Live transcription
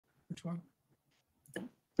Which one?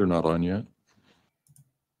 They're not on yet.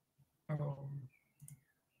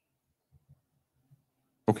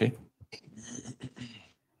 Okay.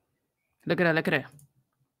 Look at her, look at her.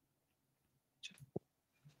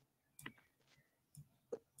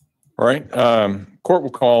 All right. Court will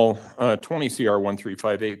call 20 CR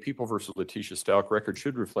 1358, People versus Letecia Stauch. Record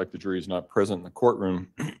should reflect the jury is not present in the courtroom.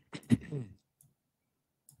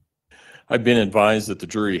 I've been advised that the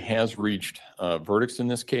jury has reached verdicts in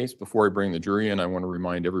this case. Before I bring the jury in, I want to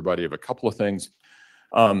remind everybody of a couple of things.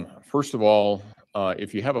 First of all,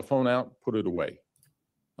 if you have a phone out, put it away,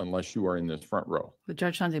 unless you are in this front row. The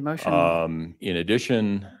judge sounds emotional. In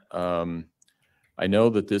addition, I know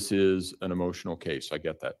that this is an emotional case. I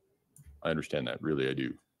get that. I understand that. Really, I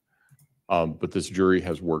do. But this jury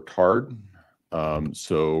has worked hard.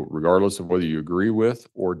 So regardless of whether you agree with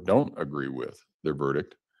or don't agree with their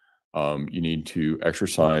verdict, you need to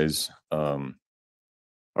exercise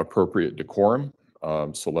appropriate decorum.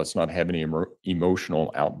 So let's not have any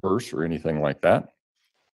emotional outbursts or anything like that.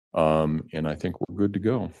 And I think we're good to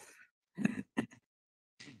go.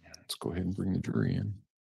 Let's go ahead and bring the jury in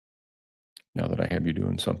now that I have you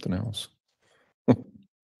doing something else.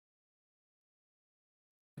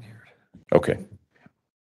 Okay.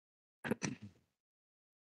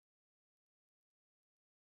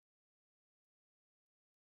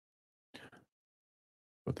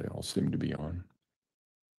 But they all seem to be on.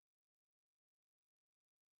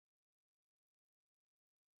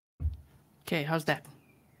 Okay, how's that?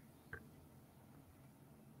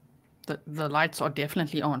 The lights are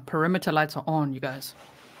definitely on. Perimeter lights are on, you guys.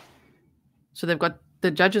 So they've got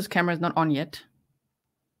the judge's camera is not on yet.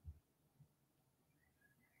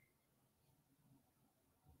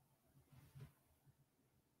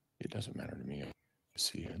 It doesn't matter to me. I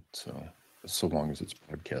see it. So long as it's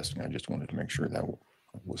broadcasting, I just wanted to make sure that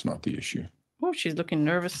was not the issue. Oh, she's looking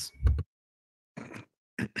nervous.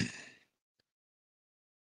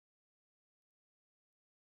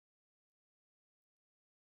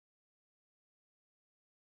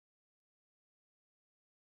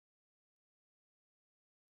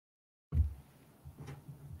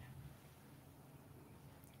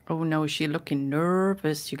 Oh no, she's looking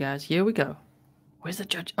nervous, you guys. Here we go. Where's the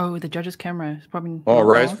judge? Oh, the judge's camera is probably. All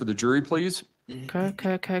rise for the jury, please.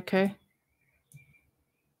 Okay.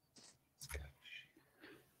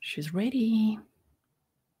 She's ready.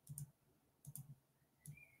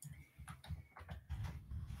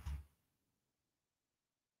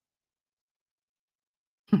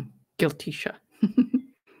 Guilty shot.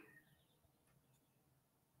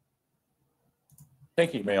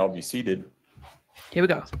 Thank you. May all be seated. Here we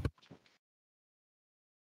go.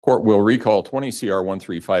 Court will recall 20 CR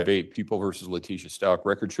 1358, People versus Letecia Stauch.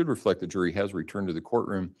 Record should reflect the jury has returned to the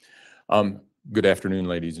courtroom. Good afternoon,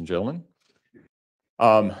 ladies and gentlemen.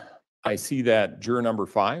 I see that juror number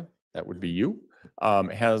 5, that would be you,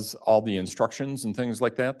 has all the instructions and things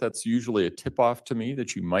like that. That's usually a tip-off to me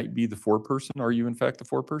that you might be the foreperson. Are you, in fact, the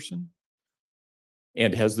foreperson?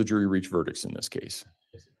 And has the jury reached verdicts in this case?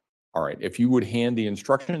 All right. If you would hand the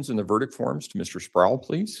instructions and the verdict forms to Mr. Sproul,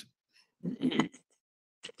 please.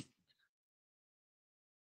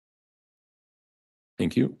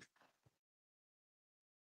 Thank you.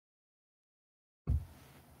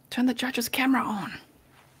 Turn the judge's camera on.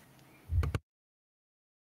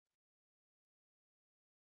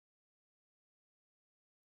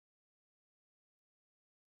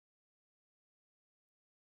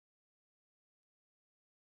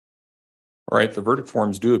 All right, the verdict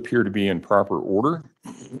forms do appear to be in proper order.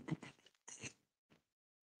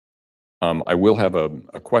 I will have a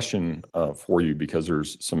question for you because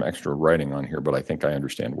there's some extra writing on here, but I think I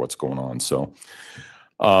understand what's going on. So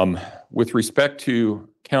with respect to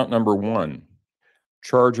count number 1,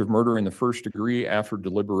 charge of murder in the first degree after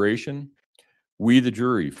deliberation, we, the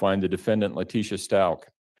jury, find the defendant Letecia Stauch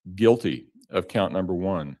guilty of count number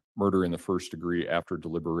 1, murder in the first degree after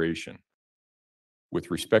deliberation. With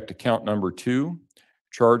respect to count number 2,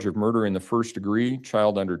 charge of murder in the first degree,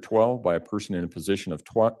 child under 12 by a person in a position of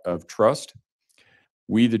trust,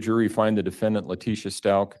 we, the jury, find the defendant Letecia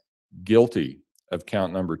Stauch guilty of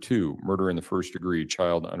count number 2, murder in the first degree,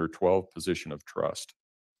 child under 12, position of trust.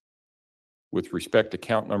 With respect to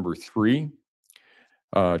count number 3,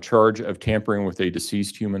 charge of tampering with a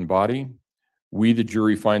deceased human body, we, the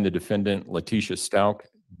jury, find the defendant Letecia Stauch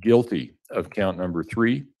guilty of count number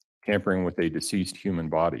 3, tampering with a deceased human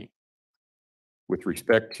body. With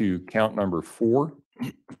respect to count number 4,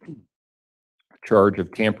 charge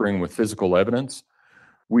of tampering with physical evidence,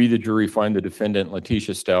 we, the jury, find the defendant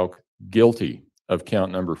Letecia Stauch guilty of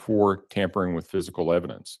count number 4, tampering with physical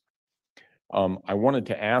evidence. I wanted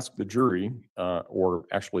to ask the jury, or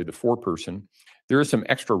actually the foreperson, there is some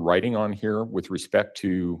extra writing on here with respect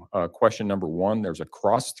to question number 1. There's a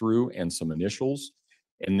cross through and some initials.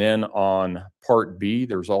 And then on part B,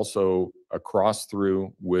 there's also a cross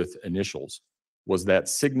through with initials. Was that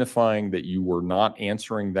signifying that you were not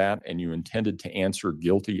answering that and you intended to answer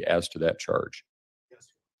guilty as to that charge? Yes.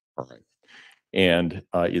 All right. And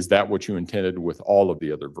is that what you intended with all of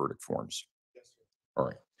the other verdict forms? Yes. All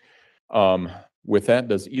right. With that,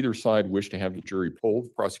 does either side wish to have the jury poll the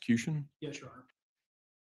prosecution? Yes, Your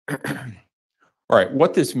Honor. All right,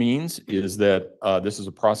 what this means is that this is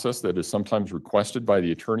a process that is sometimes requested by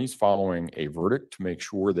the attorneys following a verdict to make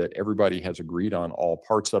sure that everybody has agreed on all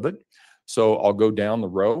parts of it. So I'll go down the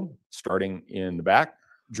row, starting in the back.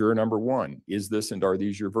 Juror number 1, is this and are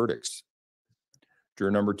these your verdicts?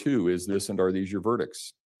 Juror number 2, is this and are these your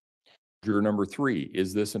verdicts? Juror number 3,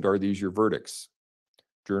 is this and are these your verdicts?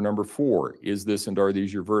 Juror number 4, is this and are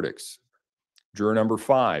these your verdicts? Juror number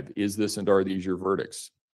 5, is this and are these your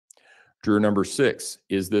verdicts? Juror number 6,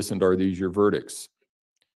 is this and are these your verdicts?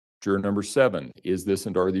 Juror number 7, is this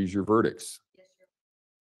and are these your verdicts?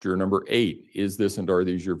 Juror number 8, is this and are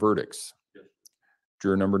these your verdicts?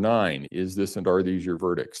 Juror number 9, is this and are these your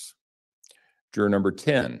verdicts? Juror number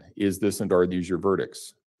 10, is this and are these your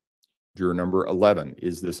verdicts? Juror number 11,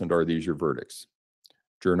 is this and are these your verdicts?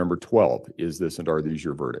 Juror number 12, is this and are these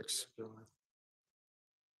your verdicts?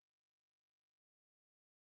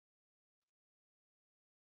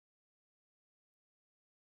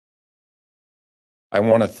 I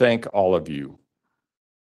want to thank all of you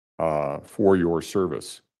for your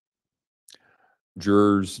service.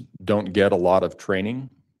 Jurors don't get a lot of training.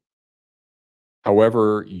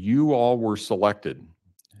 However, you all were selected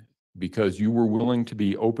because you were willing to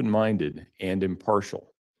be open-minded and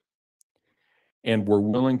impartial, and were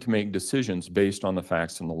willing to make decisions based on the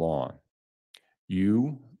facts and the law.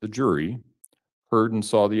 You, the jury, heard and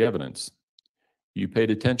saw the evidence. You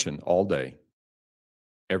paid attention all day,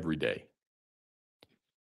 every day.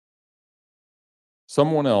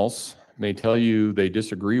 Someone else may tell you they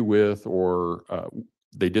disagree with your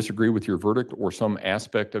verdict or some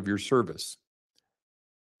aspect of your service.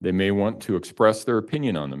 They may want to express their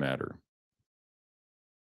opinion on the matter.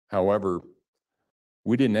 However,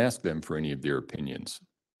 we didn't ask them for any of their opinions.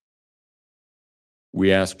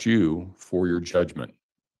 We asked you for your judgment.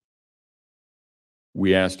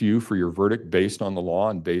 We asked you for your verdict based on the law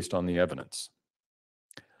and based on the evidence.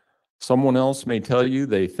 Someone else may tell you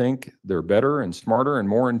they think they're better and smarter and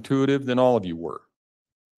more intuitive than all of you were.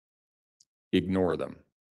 Ignore them.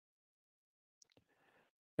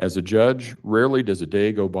 As a judge, rarely does a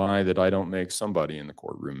day go by that I don't make somebody in the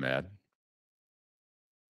courtroom mad.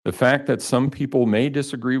 The fact that some people may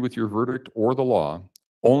disagree with your verdict or the law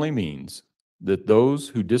only means that those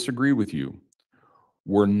who disagree with you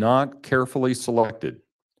were not carefully selected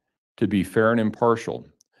to be fair and impartial.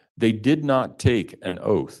 They did not take an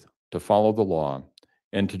oath to follow the law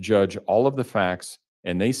and to judge all of the facts,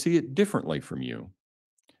 and they see it differently from you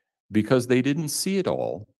because they didn't see it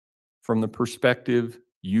all from the perspective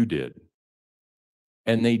you did.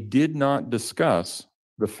 And they did not discuss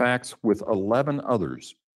the facts with 11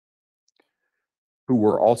 others who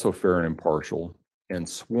were also fair and impartial and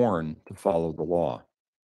sworn to follow the law.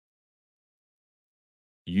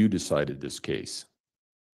 You decided this case.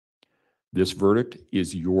 This verdict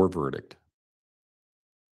is your verdict.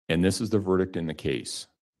 And this is the verdict in the case.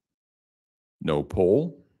 No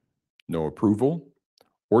poll, no approval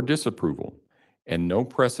or disapproval, and no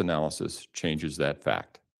press analysis changes that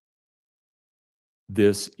fact.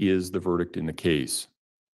 This is the verdict in the case.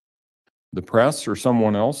 The press or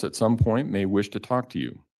someone else at some point may wish to talk to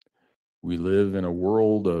you. We live in a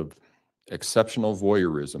world of exceptional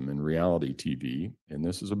voyeurism in reality TV, and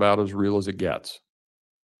this is about as real as it gets.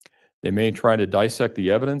 They may try to dissect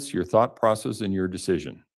the evidence, your thought process, and your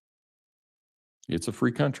decision. It's a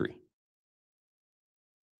free country.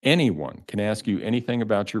 Anyone can ask you anything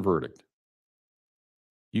about your verdict.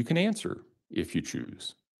 You can answer if you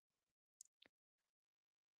choose.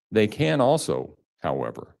 They can also,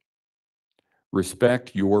 however,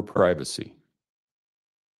 respect your privacy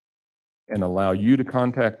and allow you to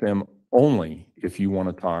contact them only if you want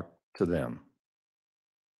to talk to them.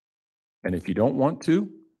 And if you don't want to,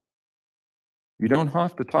 you don't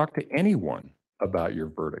have to talk to anyone about your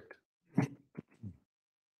verdict.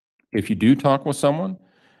 If you do talk with someone,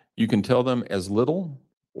 you can tell them as little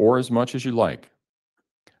or as much as you like.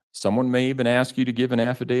 Someone may even ask you to give an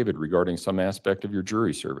affidavit regarding some aspect of your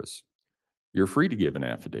jury service. You're free to give an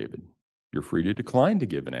affidavit. You're free to decline to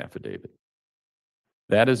give an affidavit.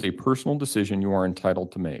 That is a personal decision you are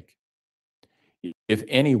entitled to make. If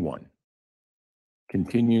anyone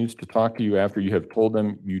continues to talk to you after you have told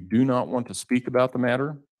them you do not want to speak about the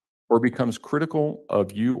matter, or becomes critical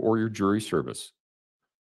of you or your jury service,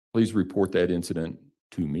 please report that incident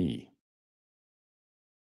to me.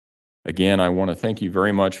 Again, I want to thank you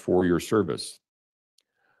very much for your service.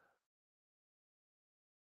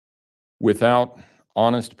 Without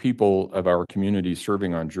honest people of our community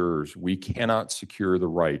serving on jurors, we cannot secure the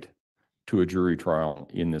right to a jury trial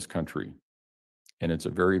in this country. And it's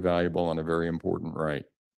a very valuable and a very important right.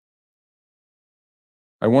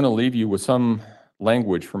 I want to leave you with some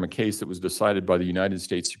language from a case that was decided by the United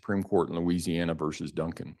States Supreme Court in Louisiana versus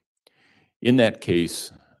Duncan. In that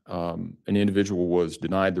case, an individual was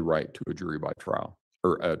denied the right to a jury by trial,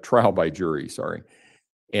 or a trial by jury, sorry.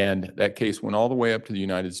 And that case went all the way up to the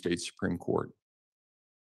United States Supreme Court.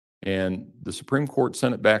 And the Supreme Court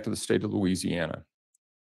sent it back to the state of Louisiana.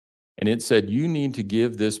 And it said, you need to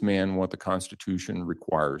give this man what the Constitution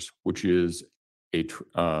requires, which is a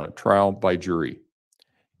trial by jury.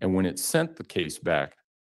 And when it sent the case back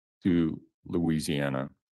to Louisiana,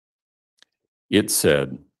 it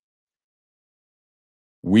said,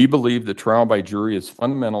 we believe that trial by jury is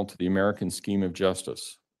fundamental to the American scheme of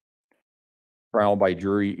justice. Trial by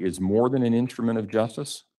jury is more than an instrument of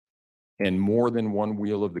justice and more than one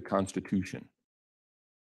wheel of the Constitution.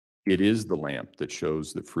 It is the lamp that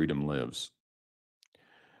shows that freedom lives.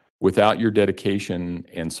 Without your dedication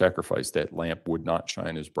and sacrifice, that lamp would not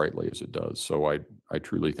shine as brightly as it does. So I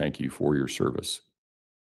truly thank you for your service.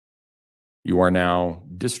 You are now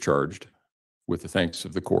discharged with the thanks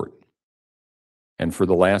of the court. And for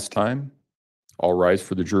the last time, all rise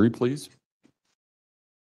for the jury, please.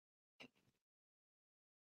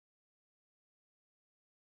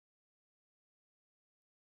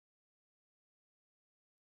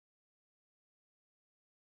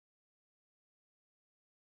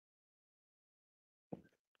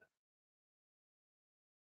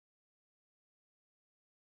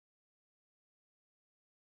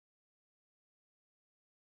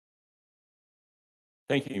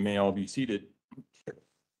 Thank you. You may all be seated.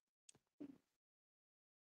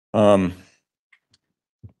 I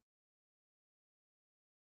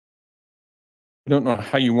don't know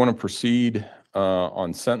how you want to proceed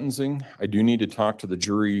on sentencing. I do need to talk to the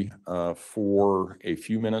jury for a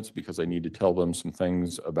few minutes because I need to tell them some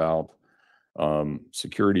things about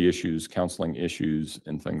security issues, counseling issues,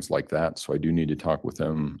 and things like that. So I do need to talk with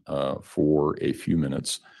them for a few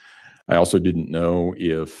minutes. I also didn't know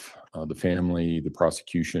if the family, the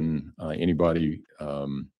prosecution, anybody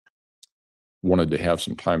wanted to have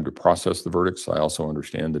some time to process the verdicts. I also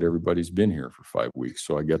understand that everybody's been here for 5 weeks,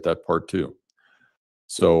 so I get that part too.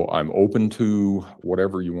 So I'm open to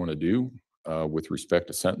whatever you want to do with respect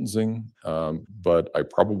to sentencing, but I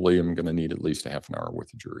probably am going to need at least a half an hour with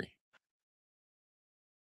the jury.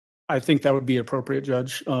 I think that would be appropriate,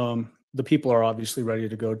 Judge. The people are obviously ready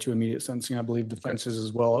to go to immediate sentencing. I believe defense is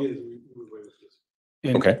as well.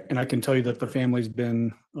 And, okay. And I can tell you that the family's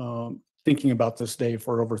been thinking about this day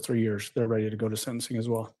for over 3 years. They're ready to go to sentencing as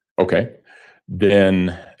well. Okay.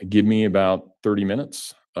 Then give me about 30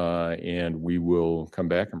 minutes and we will come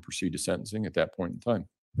back and proceed to sentencing at that point in time.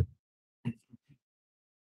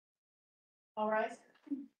 All right.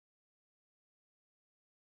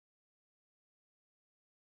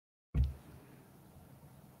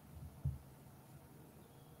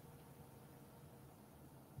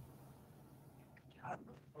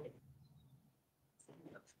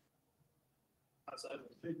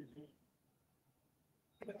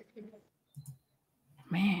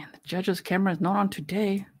 Man, the judge's camera is not on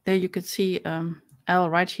today. There you could see Al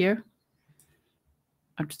right here.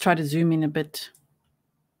 I'll just try to zoom in a bit.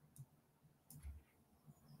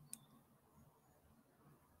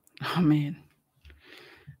 Oh man.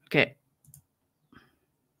 Okay.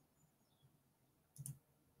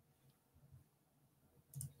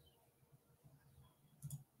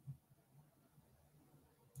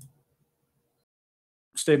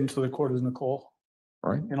 Statement to the court is Nicole.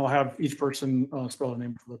 All right. And I'll have each person spell a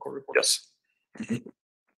name for the court report. Yes.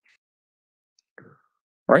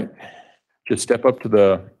 All right. Just step up to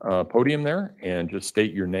the podium there and just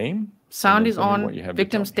state your name. Sound is on.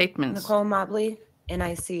 Victim statements. Nicole Mobley,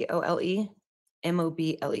 Nicole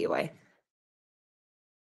Mobley.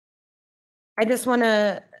 I just want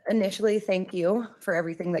to initially thank you for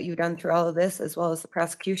everything that you've done through all of this, as well as the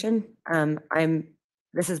prosecution.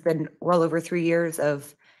 This has been well over 3 years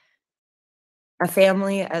of a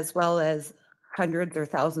family, as well as hundreds or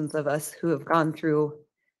thousands of us who have gone through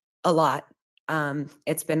a lot.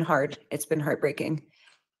 It's been hard. It's been heartbreaking.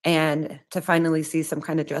 And to finally see some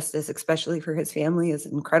kind of justice, especially for his family, is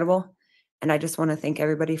incredible. And I just want to thank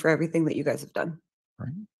everybody for everything that you guys have done. All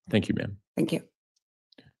right. Thank you, ma'am. Thank you.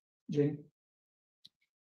 Janie?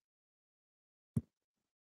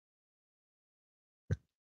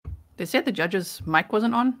 They said the judge's mic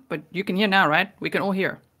wasn't on, but you can hear now, right? We can all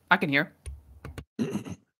hear. I can hear.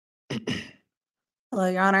 Hello,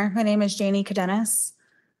 Your Honor. My name is Janie Cadenas,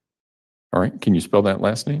 All right, can you spell that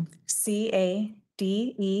last name? Cadenas.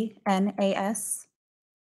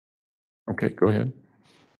 Okay, go ahead.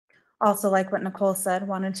 Also, like what Nicole said,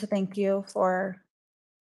 wanted to thank you for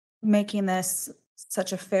making this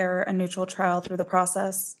such a fair and neutral trial through the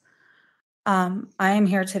process. I am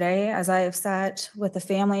here today as I have sat with the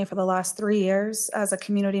family for the last 3 years as a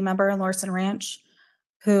community member in Lorson Ranch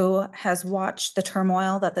who has watched the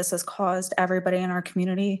turmoil that this has caused everybody in our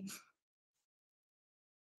community.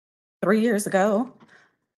 3 years ago,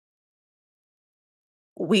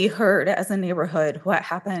 we heard as a neighborhood what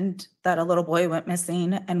happened, that a little boy went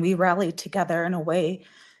missing, and we rallied together in a way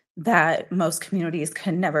that most communities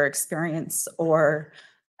can never experience or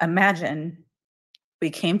imagine.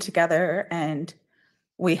 We came together and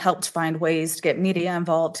we helped find ways to get media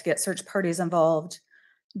involved, to get search parties involved,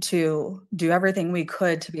 to do everything we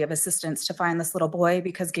could to be of assistance to find this little boy,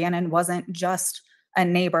 because Gannon wasn't just a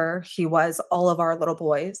neighbor, he was all of our little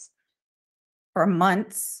boys. For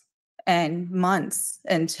months and months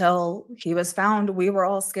until he was found, we were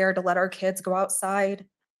all scared to let our kids go outside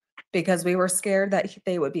because we were scared that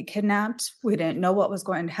they would be kidnapped. We didn't know what was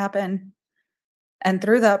going to happen. And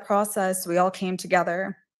through that process, we all came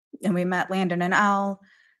together and we met Landon and Al,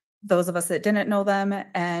 those of us that didn't know them,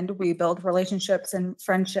 and we built relationships and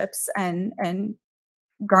friendships and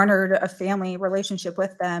garnered a family relationship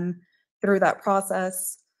with them through that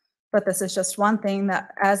process. But this is just one thing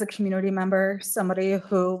that, as a community member, somebody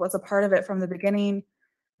who was a part of it from the beginning,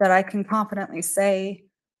 that I can confidently say,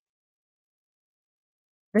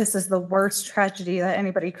 this is the worst tragedy that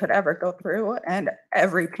anybody could ever go through and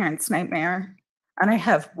every parent's nightmare. And I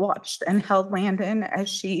have watched and held Landon as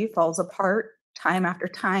she falls apart time after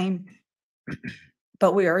time.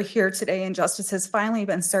 But we are here today and justice has finally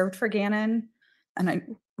been served for Gannon.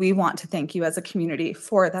 And we want to thank you as a community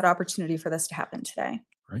for that opportunity for this to happen today.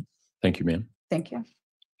 Right. Thank you, ma'am. Thank you.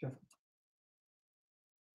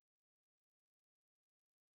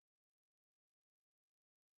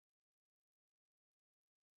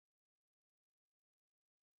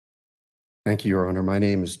 Thank you, Your Honor. My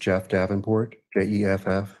name is Jeff Davenport,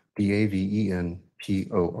 Jeffdavenport.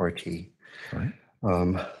 All right.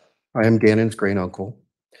 I am Gannon's great uncle.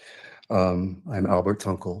 I'm Albert's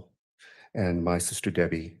uncle, and my sister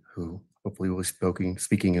Debbie, who hopefully will be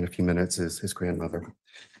speaking in a few minutes, is his grandmother.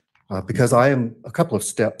 Because I am a couple of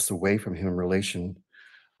steps away from him in relation,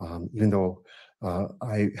 even though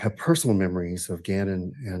I have personal memories of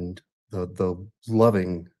Gannon and the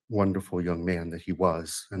loving, wonderful young man that he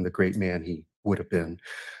was and the great man he would have been.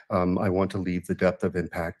 I want to leave the depth of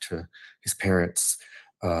impact to his parents.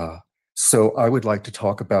 So I would like to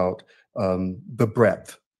talk about the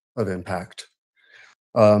breadth of impact.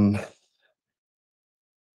 The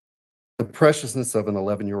preciousness of an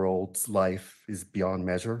 11-year-old's life is beyond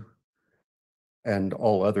measure, and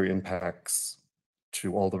all other impacts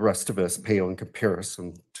to all the rest of us pale in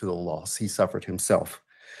comparison to the loss he suffered himself.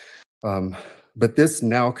 But this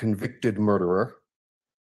now convicted murderer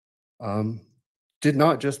did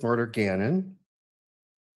not just murder Gannon.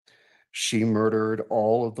 She murdered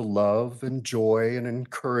all of the love and joy and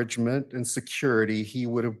encouragement and security he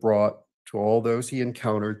would have brought to all those he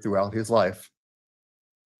encountered throughout his life.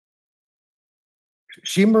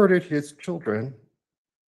 She murdered his children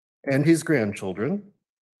and his grandchildren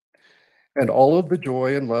and all of the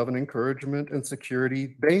joy and love and encouragement and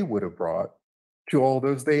security they would have brought to all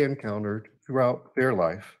those they encountered throughout their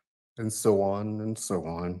life, and so on and so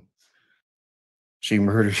on. She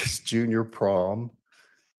murdered his junior prom,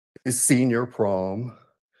 his senior prom,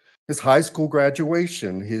 his high school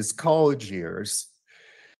graduation, his college years,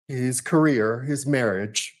 his career, his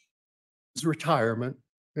marriage, his retirement,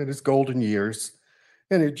 and his golden years.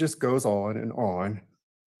 And it just goes on and on.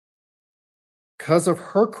 Because of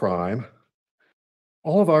her crime,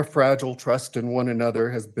 all of our fragile trust in one another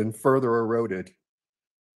has been further eroded.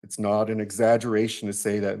 It's not an exaggeration to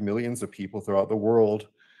say that millions of people throughout the world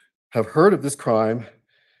have heard of this crime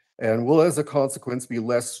and will, as a consequence, be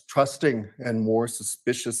less trusting and more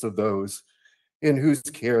suspicious of those in whose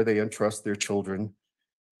care they entrust their children,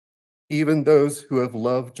 even those who have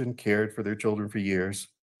loved and cared for their children for years.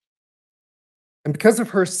 And because of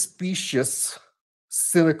her specious,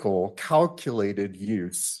 cynical, calculated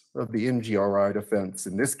use of the MGRI defense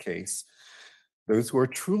in this case, those who are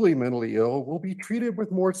truly mentally ill will be treated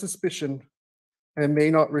with more suspicion and may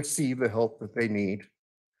not receive the help that they need.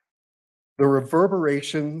 The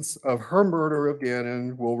reverberations of her murder of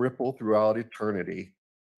Gannon will ripple throughout eternity,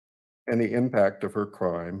 and the impact of her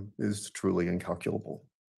crime is truly incalculable.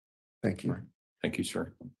 Thank you. Thank you,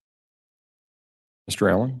 sir. Mr.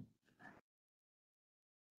 Allen?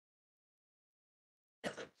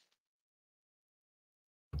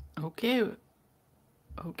 Okay.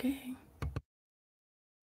 Okay.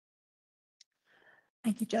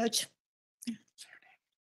 Thank you, Judge.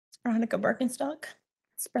 Veronica Birkenstock,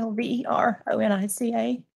 spelled Veronica,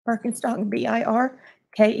 Birkenstock, Birkenstock.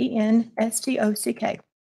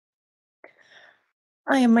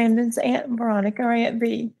 I am Mandan's aunt, Veronica, or Aunt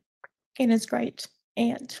V, Gannon's great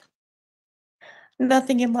aunt.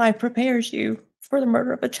 Nothing in life prepares you for the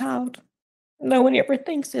murder of a child. No one ever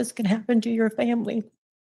thinks this can happen to your family.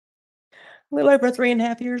 A little over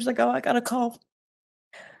 3.5 years ago, I got a call,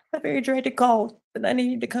 a very dreaded call, that I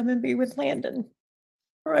needed to come and be with Landon.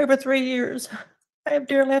 For over 3 years, I have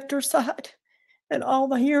dear left her side in all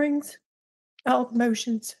the hearings, all the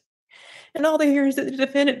motions, and all the hearings that the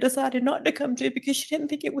defendant decided not to come to because she didn't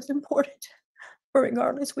think it was important. But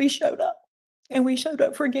regardless, we showed up, and we showed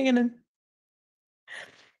up for Gannon.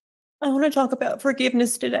 I want to talk about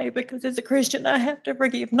forgiveness today because as a Christian, I have to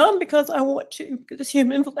forgive, not because I want to, because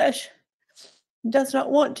human flesh does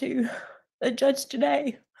not want to. The judge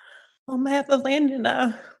today, on behalf of Landon and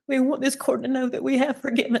I, we want this court to know that we have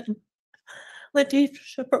forgiven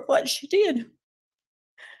Letecia for what she did.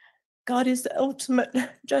 God is the ultimate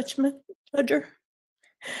judger.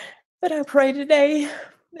 But I pray today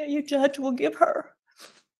that you, Judge, will give her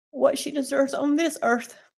what she deserves on this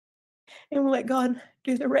earth and will let God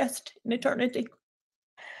do the rest in eternity.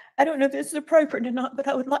 I don't know if this is appropriate or not, but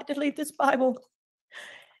I would like to leave this Bible.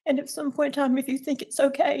 And at some point in time, if you think it's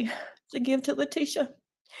okay, to give to Letecia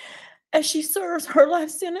as she serves her life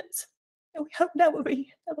sentence. And we hope that will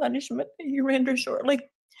be the punishment that you render shortly.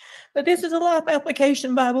 But this is a life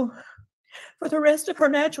application Bible. For the rest of her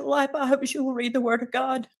natural life, I hope she will read the Word of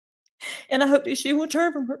God. And I hope that she will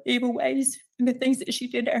turn from her evil ways and the things that she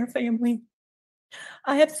did to our family.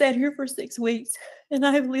 I have sat here for 6 weeks, and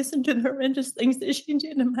I have listened to the horrendous things that she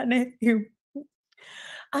did to my nephew.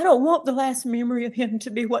 I don't want the last memory of him to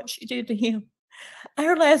be what she did to him.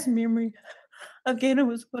 Our last memory of Gannon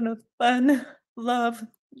was one of fun, love,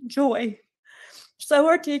 joy, so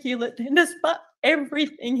articulate, and despite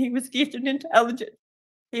everything, he was gifted and talented.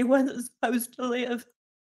 He wasn't supposed to live.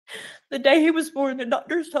 The day he was born, the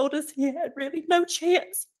doctors told us he had really no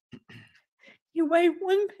chance. He weighed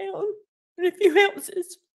 1 pound and a few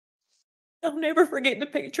ounces. I'll never forget the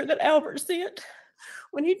picture that Albert sent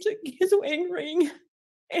when he took his wedding ring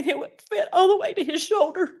and it would fit all the way to his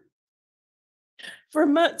shoulder. For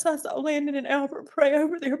months, I saw Landon and Albert pray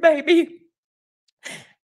over their baby.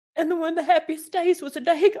 And one of the happiest days was the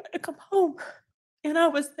day he got to come home. And I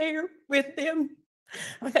was there with them.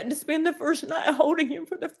 I got to spend the first night holding him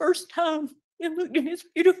for the first time and looked in his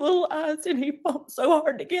beautiful little eyes, and he fought so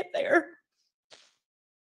hard to get there.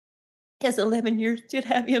 His 11 years did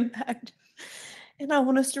have impact. And I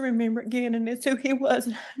want us to remember Gannon as who he was,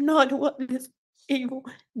 not what this evil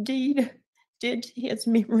deed did to his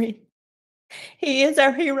memory. He is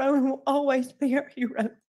our hero and will always be our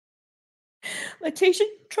hero. Letecia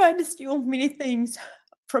tried to steal many things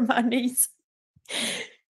from my niece.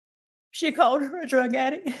 She called her a drug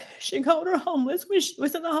addict. She called her homeless when she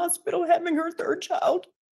was in the hospital having her 3rd child.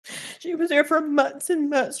 She was there for months and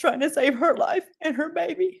months trying to save her life and her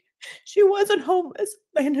baby. She wasn't homeless.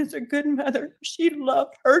 Landon's a good mother. She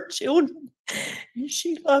loved her children. And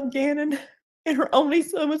she loved Gannon. And her only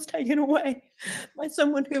son was taken away by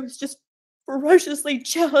someone who was just ferociously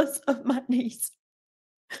jealous of my niece.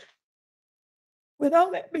 With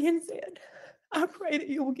all that being said, I pray that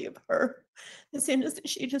you will give her the sentence that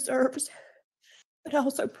she deserves. But I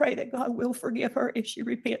also pray that God will forgive her if she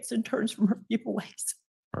repents and turns from her evil ways.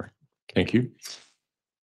 All right. Thank you.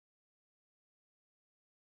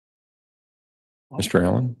 Mr.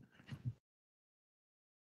 Allen?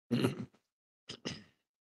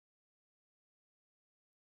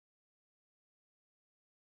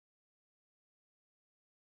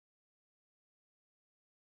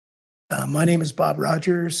 My name is Bob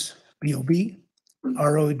Rogers, B-O-B,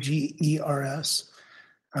 R-O-G-E-R-S.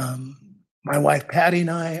 My wife Patty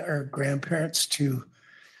and I are grandparents to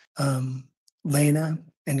Lena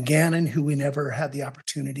and Gannon, who we never had the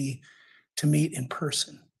opportunity to meet in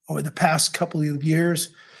person. Over the past couple of years,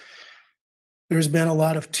 there's been a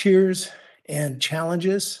lot of tears and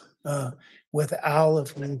challenges with Al,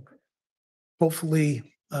 who hopefully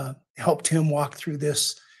helped him walk through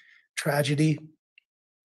this tragedy.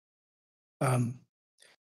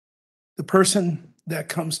 The person that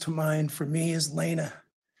comes to mind for me is Lena.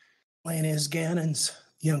 Lana is Gannon's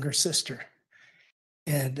younger sister.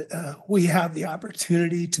 And we have the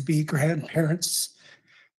opportunity to be grandparents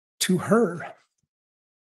to her.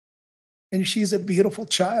 And she's a beautiful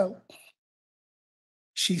child.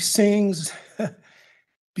 She sings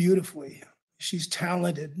beautifully. She's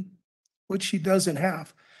talented. What she doesn't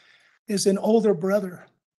have is an older brother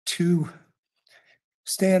to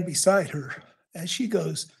stand beside her as she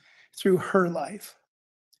goes through her life.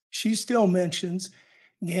 She still mentions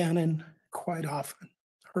Gannon quite often,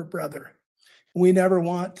 her brother. We never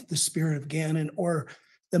want the spirit of Gannon or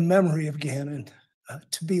the memory of Gannon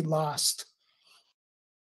to be lost.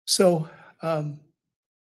 So I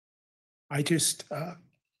just am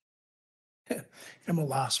a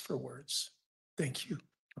loss for words. Thank you.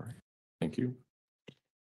 All right. Thank you.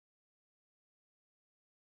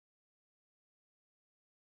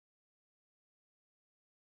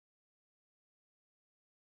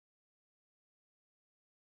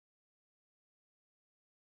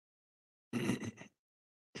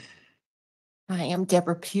 I am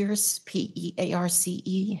Debra Pearce,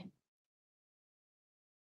 Pearce.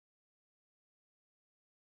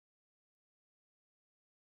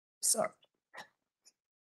 Sorry.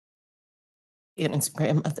 Gannon's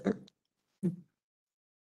grandmother.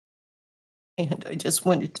 And I just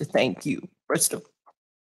wanted to thank you, first of all,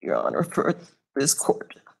 Your Honor, for this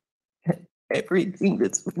court. Everything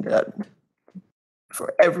that's been done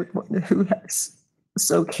for everyone who has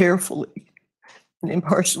so carefully and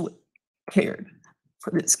impartially cared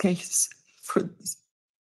for this case, for this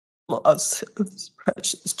loss of this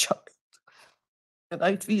precious child. And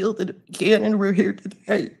I feel that if Gannon were here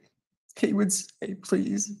today, he would say,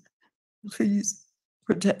 please, please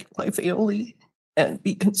protect my family and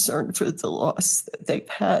be concerned for the loss that they've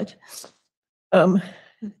had.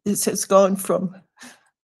 This has gone from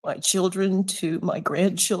my children to my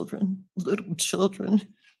grandchildren, little children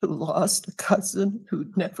who lost a cousin who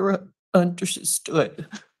never understood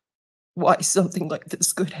why something like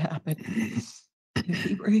this could happen. If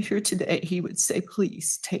he were here today, he would say,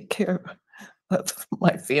 please take care of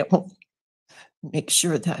my family. Make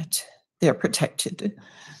sure that they're protected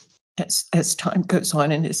as time goes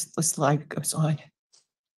on and as this life goes on.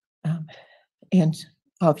 And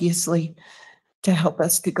obviously, to help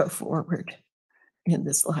us to go forward in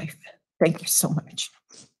this life. Thank you so much.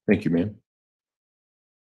 Thank you, ma'am.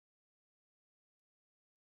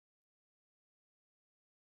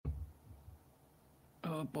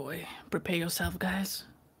 Oh boy, prepare yourself, guys.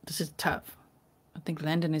 This is tough. I think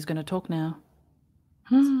Landon is going to talk now.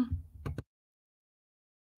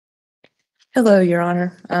 Hello, Your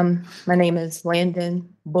Honor. My name is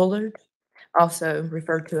Landon Bullard, also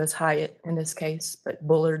referred to as Hyatt in this case, but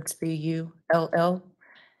Bullard's B-U-L-L-A-R-D.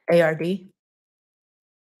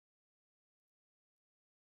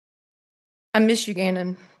 I miss you,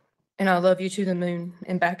 Gannon, and I love you to the moon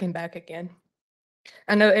and back again.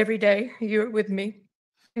 I know every day you're with me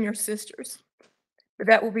and your sisters, but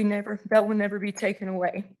that will never be taken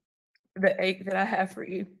away. The ache that I have for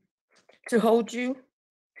you, to hold you,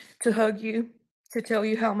 to hug you, to tell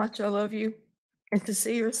you how much I love you, and to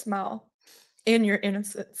see your smile in your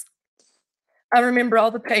innocence. I remember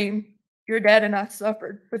all the pain your dad and I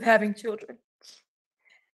suffered with having children.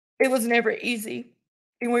 It was never easy,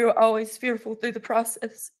 and we were always fearful through the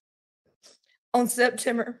process. On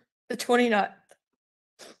September the 29th,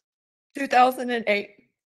 2008,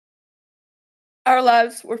 our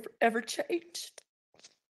lives were forever changed.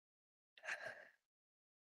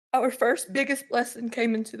 Our first biggest blessing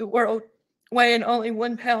came into the world, weighing only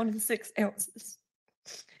 1 pound and 6 ounces.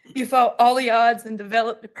 You fought all the odds and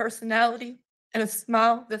developed a personality and a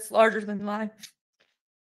smile that's larger than life.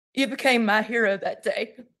 You became my hero that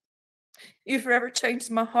day. You forever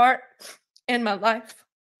changed my heart and my life,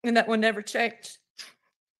 and that will never change.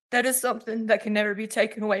 That is something that can never be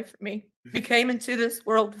taken away from me. You came into this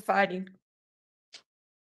world fighting.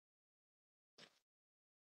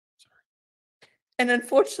 And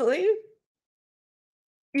unfortunately,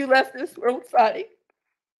 you left this world fighting.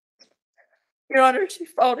 Your Honor, she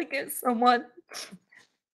fought against someone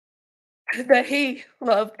that he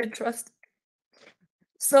loved and trusted.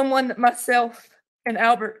 Someone that myself and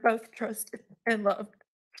Albert both trusted and loved.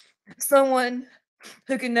 Someone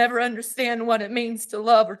who can never understand what it means to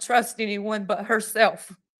love or trust anyone but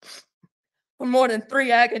herself. For more than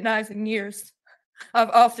 3 agonizing years,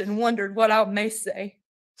 I've often wondered what I may say,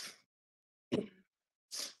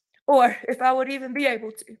 or if I would even be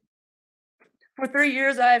able to. For 3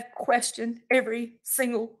 years, I have questioned every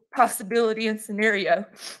single possibility and scenario.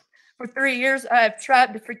 For 3 years, I have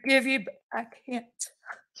tried to forgive you, but I can't.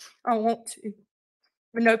 I want to.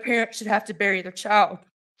 But no parent should have to bury their child.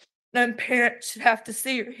 No parent should have to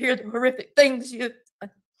see or hear the horrific things you have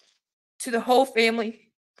done to the whole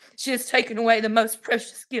family. She has taken away the most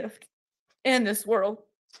precious gift in this world.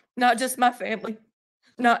 Not just my family,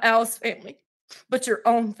 not Al's family, but your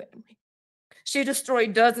own family. She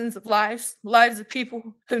destroyed dozens of lives of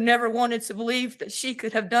people who never wanted to believe that she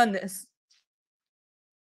could have done this.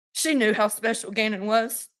 She knew how special Gannon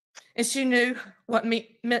was, and she knew what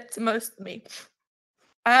meant to most to me.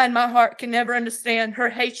 I, in my heart, can never understand her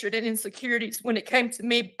hatred and insecurities. When it came to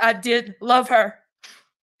me, I did love her.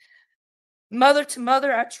 Mother to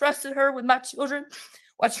mother, I trusted her with my children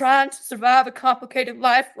while trying to survive a complicated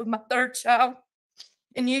life with my third child.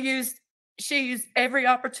 And she used every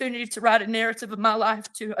opportunity to write a narrative of my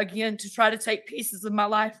life to try to take pieces of my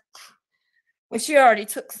life. When she already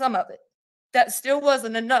took some of it, that still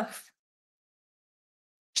wasn't enough.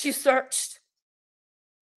 She searched.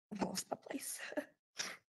 I lost my place.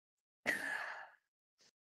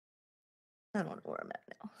 I don't know where I'm at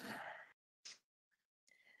now.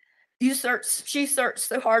 She searched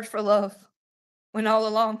so hard for love when all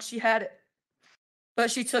along she had it,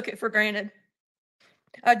 but she took it for granted.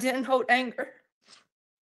 I didn't hold anger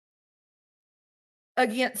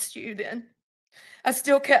against you then. I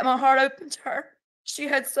still kept my heart open to her. You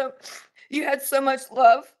had so much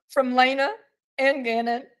love from Lena and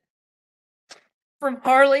Gannon, from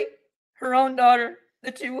Harley, her own daughter,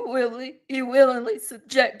 that you willingly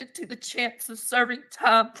subjected to the chance of serving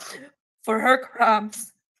time for her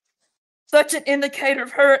crimes. Such an indicator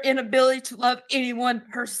of her inability to love anyone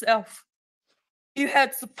herself. You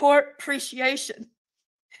had support, appreciation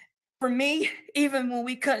for me, even when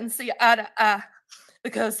we couldn't see eye to eye,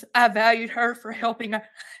 because I valued her for helping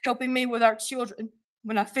me with our children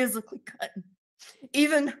when I physically couldn't.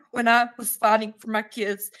 Even when I was fighting for my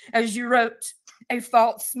kids, as you wrote, a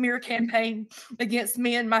false smear campaign against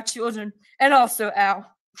me and my children, and also Al.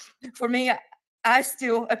 For me, I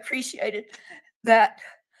still appreciated that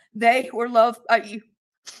they were loved by you.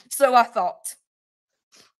 So I thought.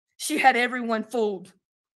 She had everyone fooled.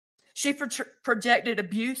 She projected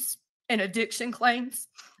abuse and addiction claims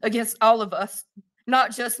against all of us,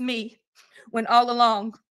 not just me, when all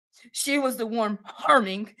along she was the one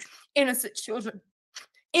harming innocent children.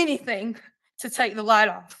 Anything to take the light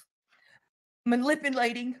off,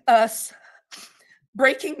 manipulating us,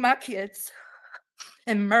 breaking my kids,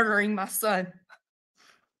 and murdering my son.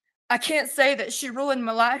 I can't say that she ruined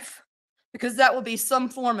my life, because that will be some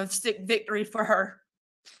form of sick victory for her.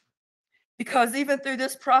 Because even through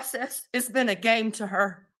this process, it's been a game to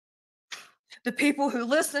her. The people who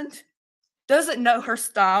listened doesn't know her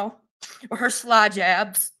style or her sly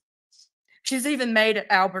jabs. She's even made at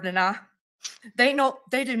Albert and I. They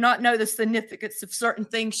do not know the significance of certain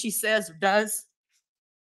things she says or does.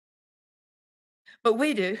 But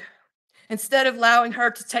we do. Instead of allowing her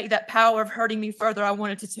to take that power of hurting me further, I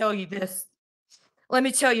wanted to tell you this. Let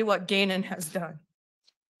me tell you what Gannon has done.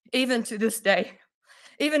 Even to this day,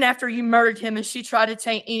 even after you murdered him and she tried to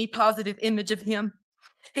taint any positive image of him,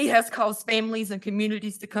 he has caused families and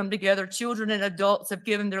communities to come together. Children and adults have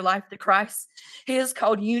given their life to Christ. He has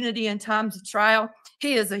called unity in times of trial.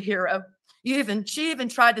 He is a hero. She even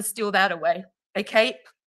tried to steal that away. A cape,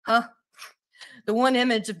 huh? The one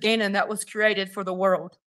image of Gannon that was created for the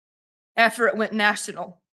world. After it went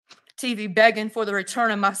national, TV begging for the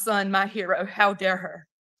return of my son, my hero. How dare her?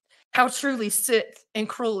 How truly sick and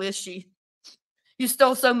cruel is she? You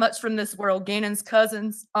stole so much from this world. Gannon's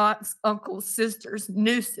cousins, aunts, uncles, sisters,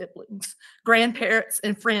 new siblings, grandparents,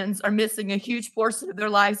 and friends are missing a huge portion of their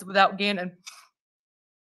lives without Gannon.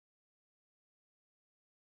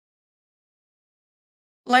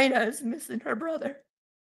 Lena is missing her brother.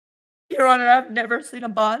 Your Honor, I've never seen a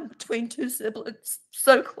bond between two siblings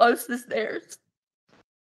so close as theirs.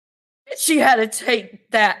 She had to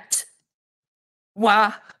take that.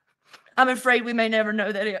 Why? I'm afraid we may never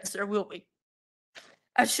know that answer, will we?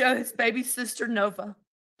 I show his baby sister Nova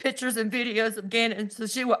pictures and videos of Gannon so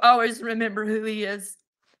she will always remember who he is,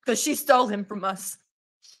 because she stole him from us.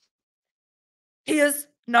 He is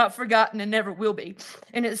not forgotten and never will be.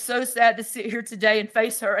 And it's so sad to sit here today and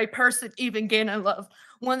face her, a person even Gannon loved,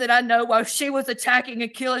 one that I know while she was attacking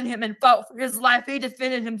and killing him and fought for his life, he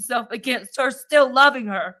defended himself against her, still loving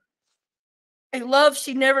her. A love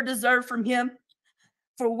she never deserved from him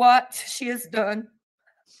for what she has done.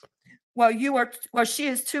 While she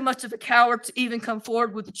is too much of a coward to even come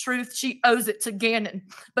forward with the truth, she owes it to Gannon.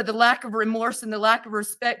 But the lack of remorse and the lack of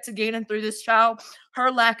respect to Gannon through this child,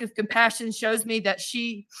 her lack of compassion shows me that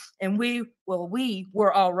she and we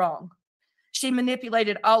were all wrong. She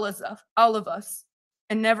manipulated all of us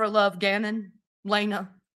and never loved Gannon,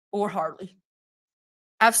 Lena, or Harley.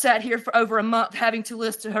 I've sat here for over a month having to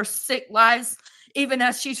listen to her sick lies, even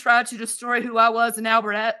as she tried to destroy who I was and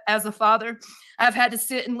Albert as a father. I've had to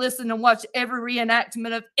sit and listen and watch every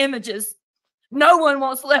reenactment of images no one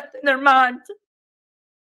wants left in their mind.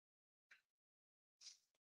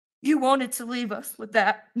 You wanted to leave us with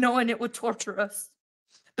that, knowing it would torture us.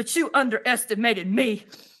 But you underestimated me.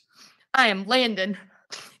 I am Landon,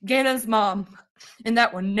 Gannon's mom, and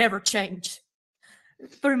that will never change.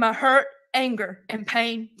 Through my hurt, anger, and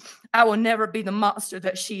pain, I will never be the monster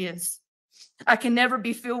that she is. I can never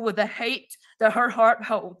be filled with the hate that her heart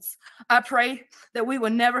holds. I pray that we will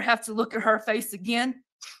never have to look at her face again.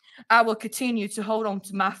 I will continue to hold on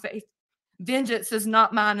to my faith. Vengeance is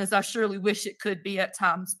not mine, as I surely wish it could be at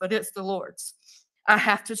times, but it's the Lord's. I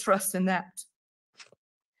have to trust in that.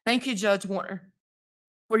 Thank you, Judge Warner,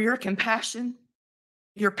 for your compassion,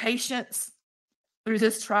 your patience through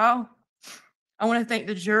this trial. I want to thank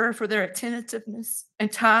the juror for their attentiveness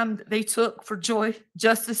and time that they took for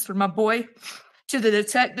justice for my boy, to the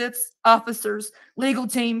detectives, officers, legal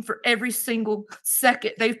team for every single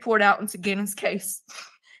second they've poured out into Gannon's case,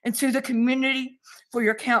 and to the community for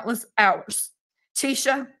your countless hours.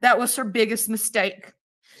 Tisha, that was her biggest mistake.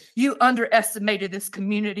 You underestimated this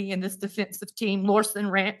community and this defensive team, Lorson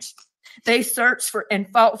Ranch. They searched for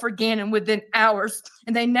and fought for Gannon within hours,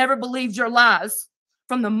 and they never believed your lies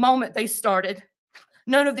from the moment they started.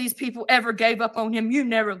 None of these people ever gave up on him. You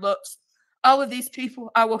never looked. All of these people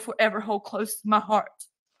I will forever hold close to my heart.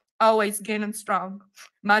 Always Gannon strong.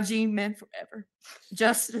 My G-men forever.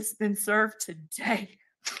 Justice has been served today.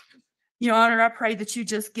 Your Honor, I pray that you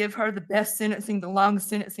just give her the best sentencing, the longest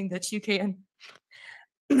sentencing that you can.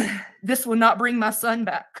 This will not bring my son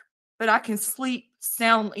back, but I can sleep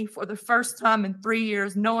soundly for the first time in 3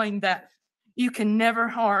 years, knowing that you can never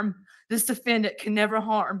harm, this defendant can never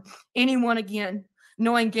harm anyone again,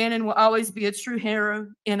 knowing Gannon will always be a true hero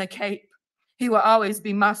in a cape. He will always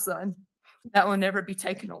be my son. That will never be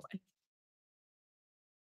taken away.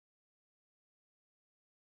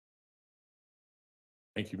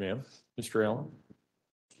 Thank you, ma'am. Mr. Allen?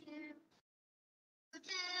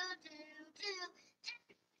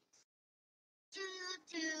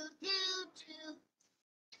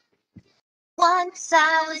 Once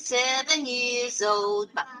I was 7 years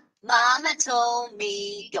old, my mama told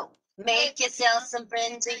me, go make yourself some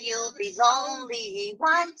friends or you'll be lonely.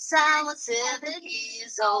 Once I was 7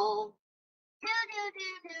 years old.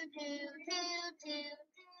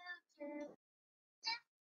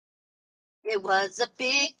 It was a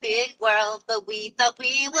big, big world, but we thought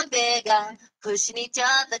we were bigger. Pushing each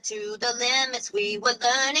other to the limits, we were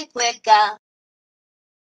learning quicker.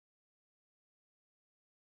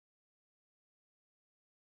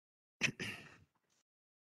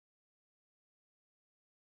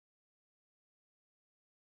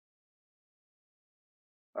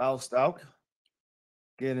 Al Stauch,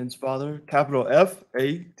 Gannon's father, capital Father.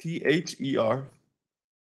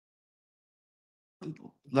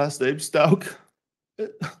 Last name Stauch.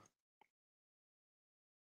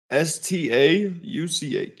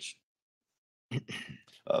 Stauch.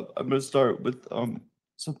 I'm gonna start with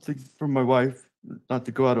something from my wife, not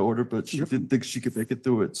to go out of order, but she didn't think she could make it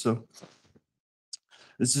through it. So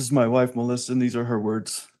this is my wife, Melissa, and these are her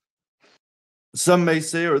words. Some may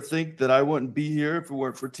say or think that I wouldn't be here if it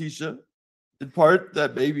weren't for Tisha. In part,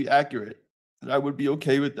 that may be accurate, and I would be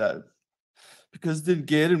okay with that, because then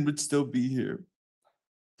Gannon would still be here.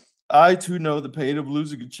 I too know the pain of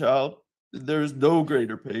losing a child, and there is no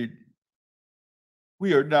greater pain.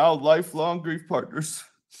 We are now lifelong grief partners,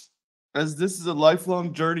 as this is a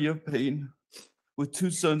lifelong journey of pain with 2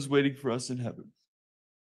 sons waiting for us in heaven.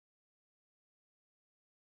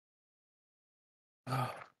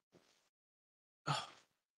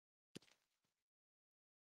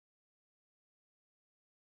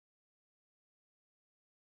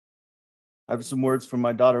 I have some words from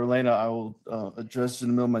my daughter, Elena. I will address in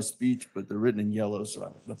the middle of my speech, but they're written in yellow, so I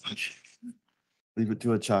don't know if I should leave it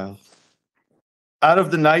to a child. Out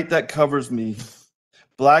of the night that covers me,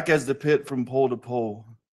 black as the pit from pole to pole,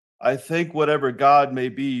 I thank whatever God may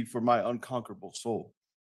be for my unconquerable soul.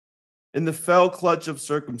 In the fell clutch of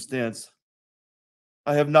circumstance,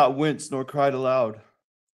 I have not winced nor cried aloud.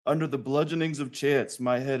 Under the bludgeonings of chance,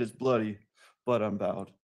 my head is bloody, but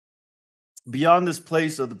unbowed. Beyond this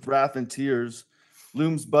place of the wrath and tears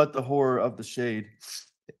looms but the horror of the shade,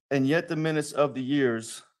 and yet the menace of the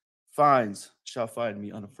years shall find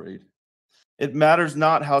me unafraid. It matters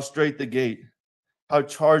not how straight the gate, how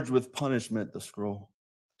charged with punishment the scroll.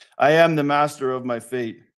 I am the master of my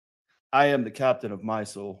fate. I am the captain of my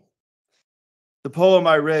soul. The poem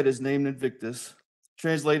I read is named Invictus,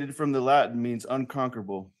 translated from the Latin means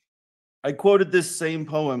unconquerable. I quoted this same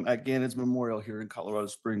poem at Gannon's memorial here in Colorado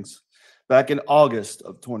Springs back in August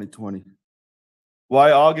of 2020.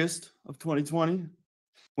 Why August of 2020?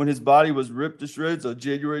 When his body was ripped to shreds on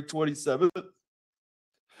January 27th?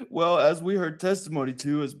 Well, as we heard testimony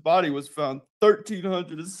to, his body was found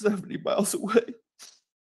 1,370 miles away.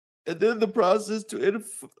 And then the process to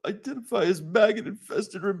identify his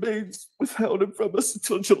maggot-infested remains withheld him from us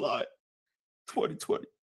until July 2020.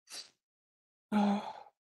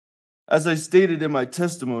 As I stated in my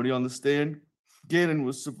testimony on the stand, Gannon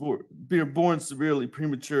was born severely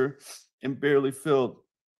premature and barely filled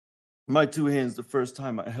my two hands the first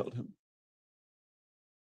time I held him.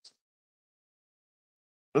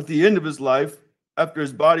 At the end of his life, after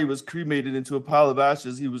his body was cremated into a pile of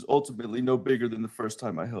ashes, he was ultimately no bigger than the first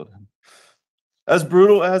time I held him. As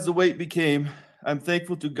brutal as the wait became, I'm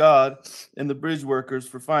thankful to God and the bridge workers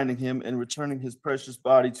for finding him and returning his precious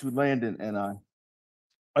body to Landon and I.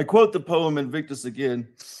 I quote the poem Invictus again,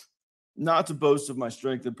 not to boast of my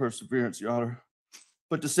strength and perseverance, Your Honor,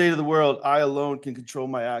 but to say to the world, I alone can control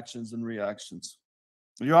my actions and reactions.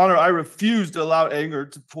 Your Honor, I refuse to allow anger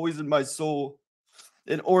to poison my soul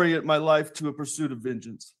and orient my life to a pursuit of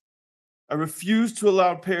vengeance. I refuse to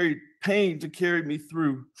allow pain to carry me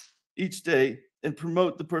through each day and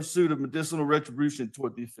promote the pursuit of medicinal retribution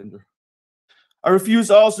toward the offender. I refuse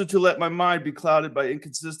also to let my mind be clouded by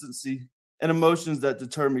inconsistency and emotions that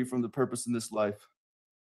deter me from the purpose in this life.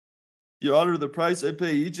 Your Honor, the price I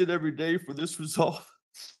pay each and every day for this resolve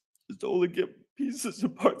is to only get pieces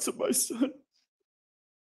and parts of my son.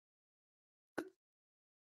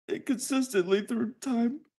 And consistently through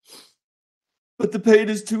time. But the pain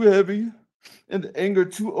is too heavy and the anger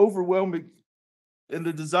too overwhelming and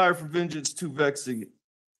the desire for vengeance too vexing.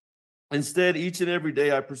 Instead, each and every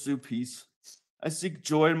day I pursue peace. I seek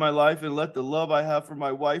joy in my life and let the love I have for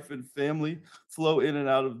my wife and family flow in and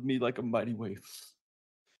out of me like a mighty wave.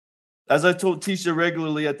 As I told Tisha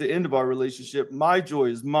regularly at the end of our relationship, my joy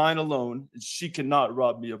is mine alone and she cannot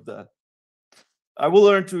rob me of that. I will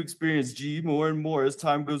learn to experience G more and more as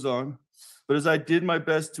time goes on, but as I did my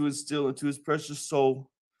best to instill into his precious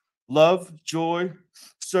soul, love, joy,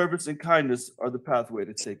 service, and kindness are the pathway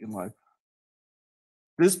to take in life.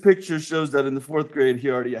 This picture shows that in the 4th grade,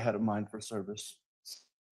 he already had a mind for service.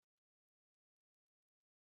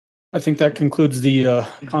 I think that concludes the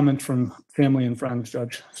comments from family and friends,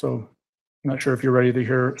 Judge. So I'm not sure if you're ready to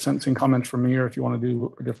hear sentencing comments from me or if you want to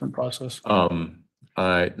do a different process.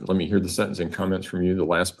 Let me hear the sentencing comments from you. The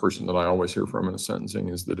last person that I always hear from in the sentencing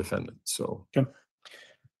is the defendant. So okay.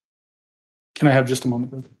 Can I have just a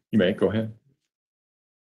moment, please? You may go ahead.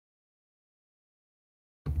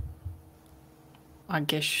 I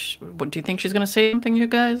guess, what do you think she's going to say something, you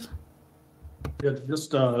guys? Yeah,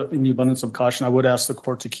 just in the abundance of caution, I would ask the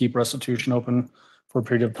court to keep restitution open for a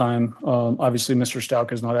period of time. Obviously, Mr.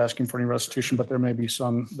 Stauch is not asking for any restitution, but there may be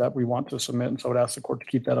some that we want to submit, and so I would ask the court to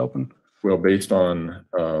keep that open. Well, based on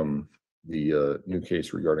the new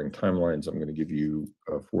case regarding timelines, I'm going to give you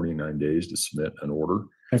 49 days to submit an order.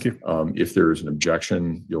 Thank you. If there is an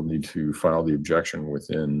objection, you'll need to file the objection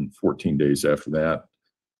within 14 days after that.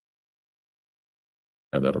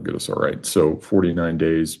 And that'll get us all right. So 49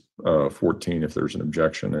 days, 14 if there's an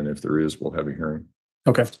objection, and if there is, we'll have a hearing.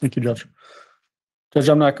 Okay, thank you, Judge. Judge,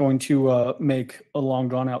 I'm not going to make a long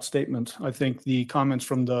drawn out statement. I think the comments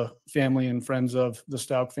from the family and friends of the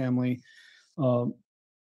Stauch family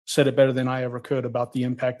said it better than I ever could about the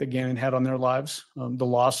impact that Gannon had on their lives. The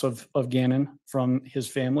loss of Gannon from his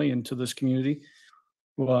family into this community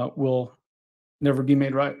will never be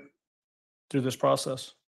made right through this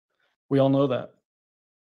process. We all know that.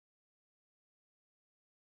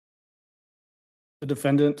 The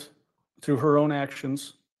defendant, through her own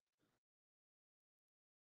actions,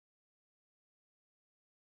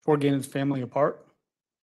 tore Gannon's family apart,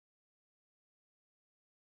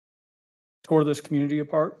 tore this community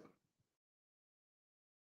apart.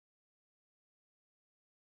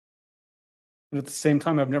 And at the same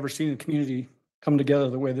time, I've never seen a community come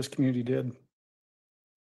together the way this community did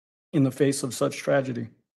in the face of such tragedy.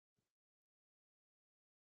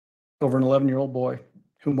 Over an 11-year-old boy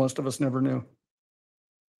who most of us never knew.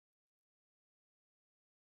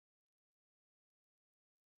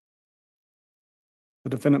 The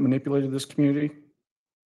defendant manipulated this community,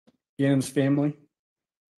 Gannon's family,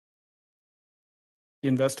 the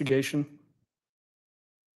investigation.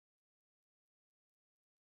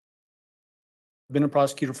 I've been a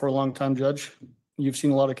prosecutor for a long time, Judge. You've seen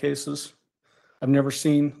a lot of cases. I've never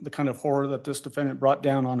seen the kind of horror that this defendant brought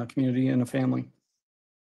down on a community and a family.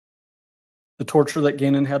 The torture that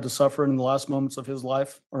Gannon had to suffer in the last moments of his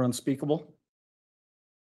life are unspeakable.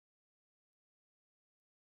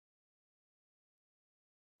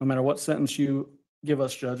 no matter what sentence you give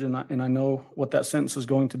us, Judge, and I know what that sentence is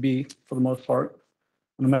going to be for the most part,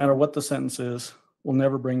 no matter what the sentence is, we'll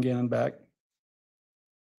never bring Gannon back.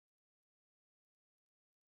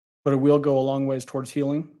 But it will go a long ways towards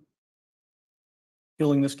healing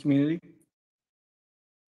this community.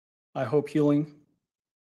 I hope healing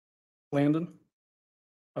Landon.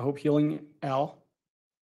 I hope healing Al.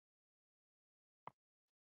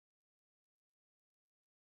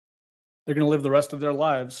 They're going to live the rest of their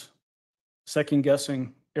lives second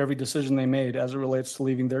guessing every decision they made as it relates to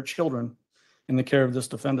leaving their children in the care of this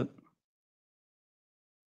defendant.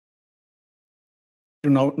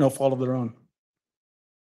 Through no fault of their own.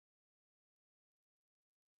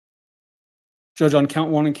 Judge, on count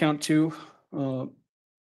 1 and count 2,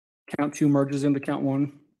 count 2 merges into count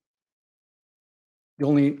 1. The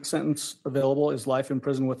only sentence available is life in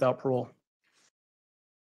prison without parole.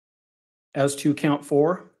 As to count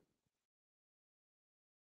 4,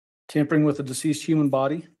 tampering with a deceased human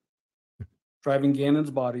body, driving Gannon's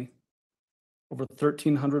body over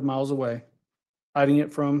 1,300 miles away, hiding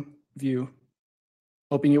it from view,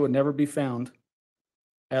 hoping it would never be found,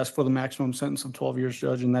 ask for the maximum sentence of 12 years,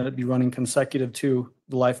 Judge, and that it be running consecutive to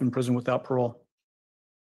the life in prison without parole.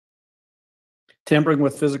 Tampering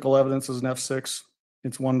with physical evidence is an F6.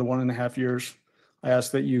 It's 1 to 1.5 years. I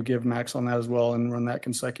ask that you give max on that as well and run that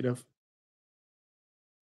consecutive.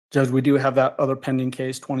 Judge, we do have that other pending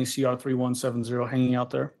case, 20 CR 3170, hanging out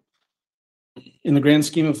there. In the grand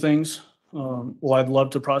scheme of things, well, I'd love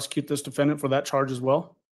to prosecute this defendant for that charge as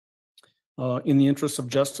well. In the interest of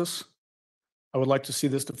justice, I would like to see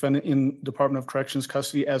this defendant in Department of Corrections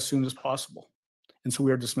custody as soon as possible. And so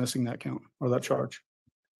we are dismissing that count or that charge.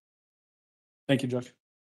 Thank you, Judge.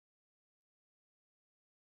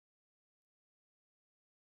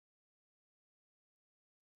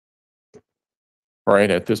 All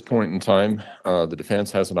right, at this point in time, the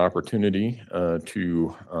defense has an opportunity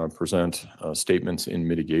to present statements in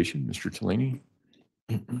mitigation. Mr. Tellini.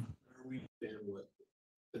 We understand what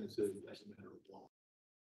sentence is as a matter of law.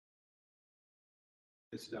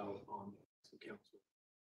 It's out on the council.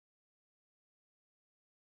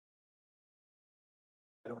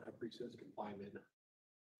 I don't have pre-sentence confinement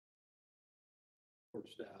or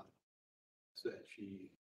staff that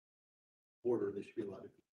she ordered that she be allowed to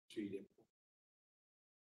proceed in.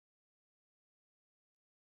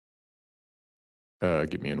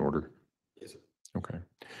 Give me an order. Yes, sir. Okay.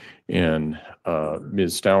 And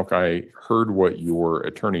Ms. Stauch, I heard what your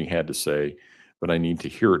attorney had to say, but I need to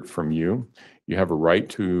hear it from you. You have a right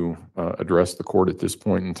to address the court at this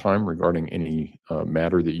point in time regarding any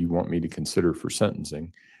matter that you want me to consider for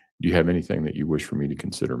sentencing. Do you have anything that you wish for me to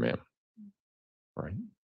consider, ma'am? All right.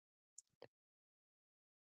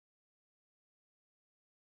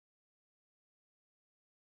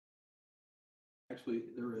 Actually,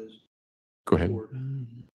 there is. Go ahead.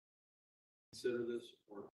 Consider this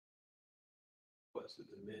or request to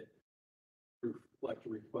admit, reflect a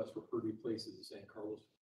request for her to be placed in San Carlos.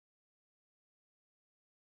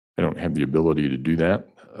 I don't have the ability to do that.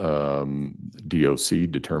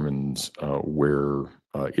 DOC determines where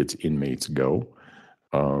its inmates go,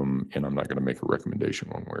 and I'm not going to make a recommendation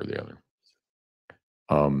one way or the other.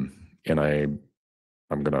 And I'm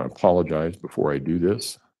going to apologize before I do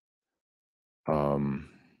this.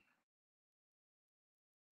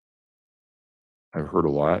 I've heard a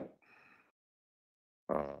lot.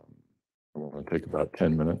 I want to take about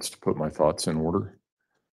 10 minutes to put my thoughts in order.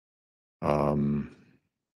 I'll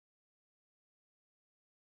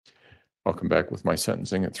come back with my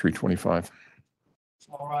sentencing at 3:25.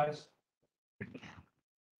 All rise.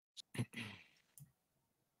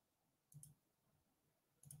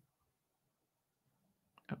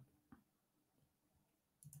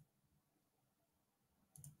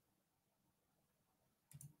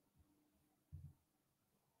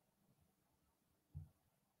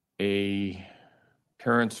 A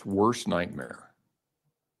parent's worst nightmare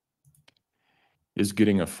is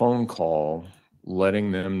getting a phone call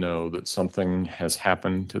letting them know that something has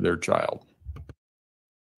happened to their child.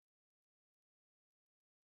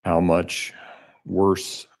 How much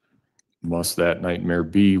worse must that nightmare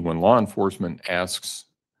be when law enforcement asks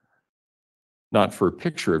not for a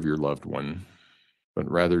picture of your loved one, but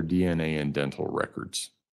rather DNA and dental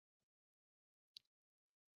records?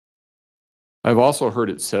 I've also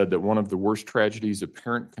heard it said that one of the worst tragedies a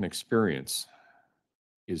parent can experience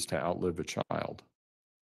is to outlive a child.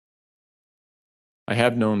 I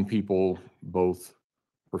have known people, both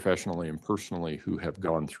professionally and personally, who have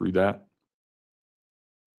gone through that.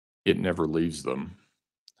 It never leaves them,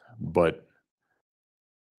 but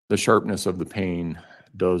the sharpness of the pain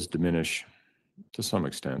does diminish to some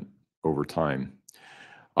extent over time.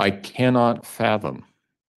 I cannot fathom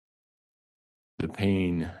the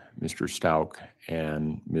pain Mr. Stauch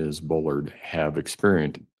and Ms. Bullard have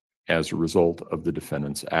experienced as a result of the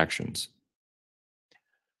defendant's actions.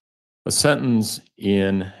 A sentence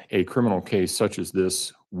in a criminal case such as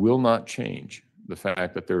this will not change the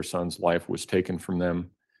fact that their son's life was taken from them,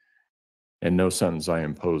 and no sentence I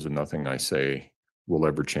impose and nothing I say will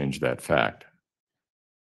ever change that fact.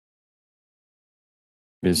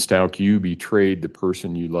 Ms. Stauch, you betrayed the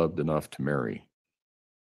person you loved enough to marry.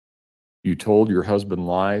 You told your husband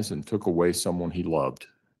lies and took away someone he loved.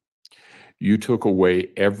 You took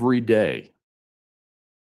away every day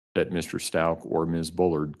that Mr. Stauch or Ms.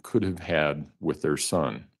 Bullard could have had with their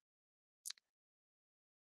son.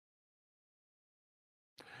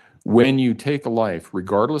 When you take a life,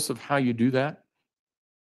 regardless of how you do that,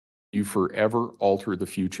 you forever alter the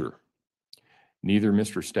future. Neither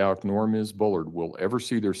Mr. Stauch nor Ms. Bullard will ever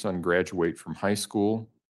see their son graduate from high school,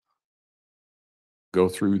 go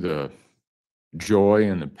through the joy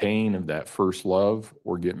and the pain of that first love,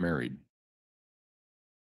 or get married.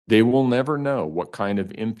 They will never know what kind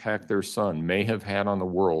of impact their son may have had on the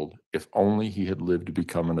world if only he had lived to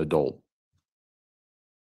become an adult.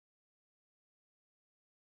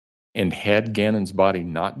 And had Gannon's body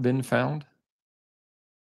not been found,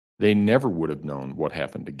 they never would have known what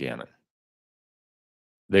happened to Gannon.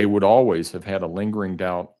 They would always have had a lingering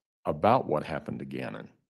doubt about what happened to Gannon.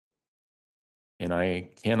 And I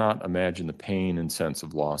cannot imagine the pain and sense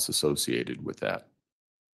of loss associated with that.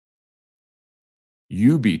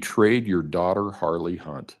 You betrayed your daughter, Harley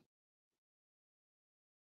Hunt.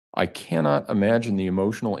 I cannot imagine the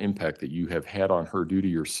emotional impact that you have had on her due to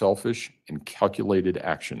your selfish and calculated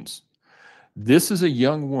actions. This is a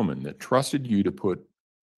young woman that trusted you to put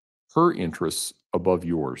her interests above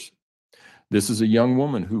yours. This is a young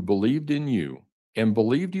woman who believed in you and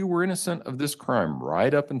believed you were innocent of this crime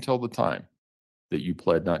right up until the time that you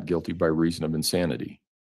pled not guilty by reason of insanity.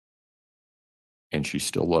 And she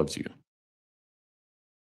still loves you.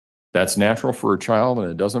 That's natural for a child,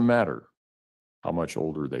 and it doesn't matter how much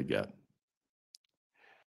older they get.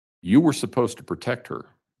 You were supposed to protect her.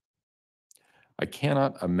 I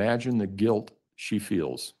cannot imagine the guilt she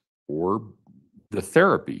feels or the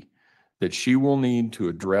therapy that she will need to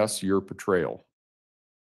address your betrayal.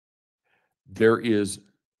 There is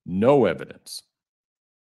no evidence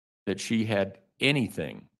that she had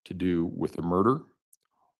anything to do with the murder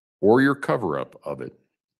or your cover-up of it,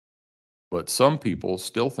 but some people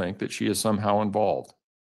still think that she is somehow involved.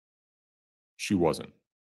 She wasn't.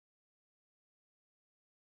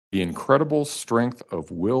 The incredible strength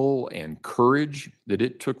of will and courage that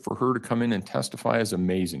it took for her to come in and testify is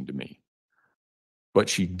amazing to me. But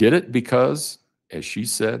she did it because, as she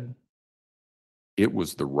said, it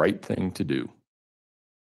was the right thing to do.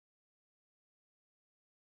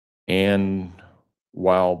 And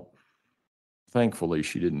while thankfully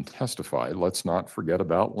she didn't testify, let's not forget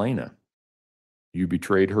about Lena. You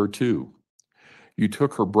betrayed her too. You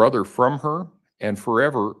took her brother from her and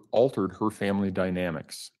forever altered her family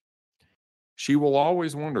dynamics. She will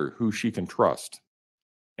always wonder who she can trust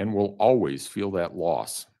and will always feel that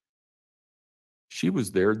loss. She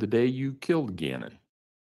was there the day you killed Gannon.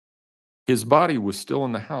 His body was still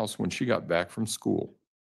in the house when she got back from school.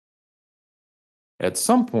 At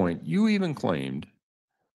some point, you even claimed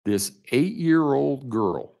this 8-year-old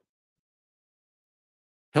girl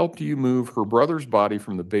helped you move her brother's body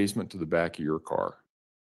from the basement to the back of your car.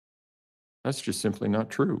 That's just simply not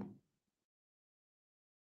true.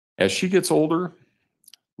 As she gets older,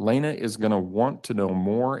 Lena is going to want to know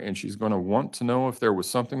more, and she's going to want to know if there was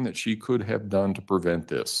something that she could have done to prevent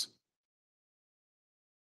this.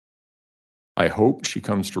 I hope she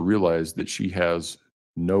comes to realize that she has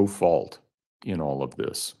no fault in all of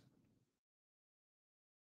this.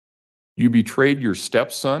 You betrayed your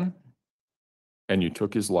stepson, and you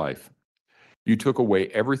took his life. You took away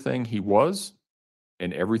everything he was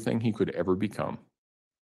and everything he could ever become.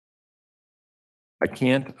 I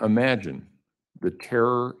can't imagine the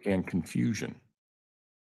terror and confusion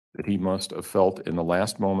that he must have felt in the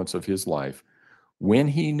last moments of his life when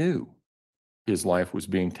he knew his life was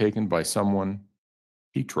being taken by someone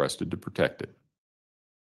he trusted to protect it.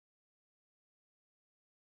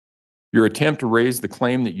 Your attempt to raise the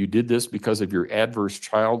claim that you did this because of your adverse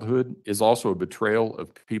childhood is also a betrayal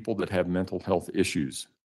of people that have mental health issues.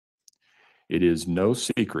 It is no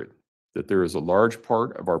secret that there is a large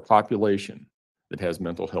part of our population that has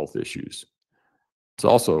mental health issues. It's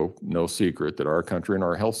also no secret that our country and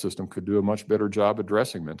our health system could do a much better job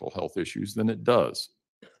addressing mental health issues than it does.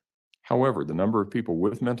 However, the number of people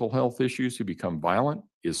with mental health issues who become violent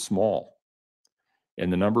is small,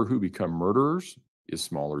 and the number who become murderers is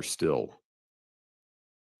smaller still.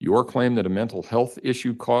 Your claim that a mental health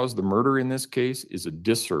issue caused the murder in this case is a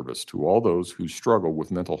disservice to all those who struggle with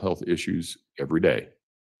mental health issues every day.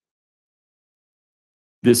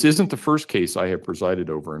 This isn't the first case I have presided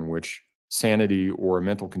over in which sanity or a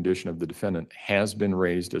mental condition of the defendant has been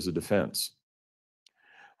raised as a defense.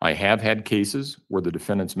 I have had cases where the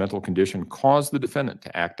defendant's mental condition caused the defendant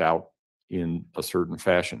to act out in a certain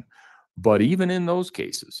fashion. But even in those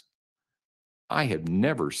cases, I have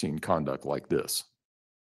never seen conduct like this.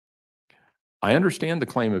 I understand the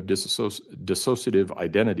claim of dissociative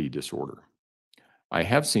identity disorder. I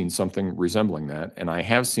have seen something resembling that, and I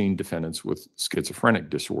have seen defendants with schizophrenic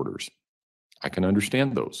disorders. I can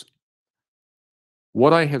understand those.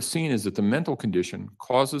 What I have seen is that the mental condition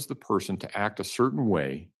causes the person to act a certain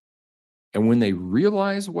way, and when they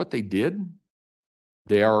realize what they did,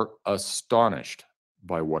 they are astonished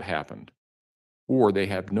by what happened, or they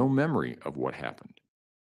have no memory of what happened.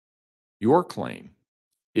 Your claim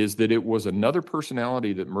is that it was another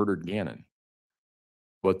personality that murdered Gannon,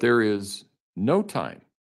 but there is no time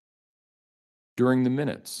during the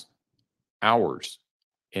minutes, hours,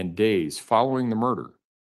 and days following the murder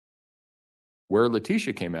where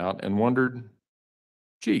Letecia came out and wondered,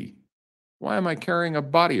 gee, why am I carrying a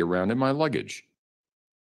body around in my luggage?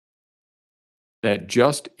 That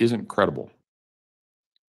just isn't credible.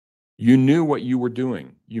 You knew what you were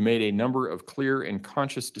doing. You made a number of clear and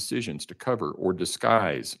conscious decisions to cover or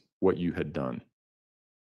disguise what you had done.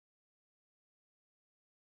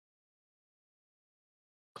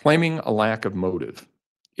 Claiming a lack of motive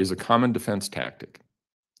is a common defense tactic,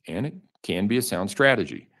 and it can be a sound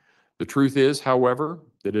strategy. The truth is, however,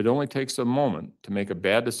 that it only takes a moment to make a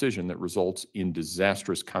bad decision that results in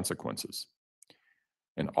disastrous consequences.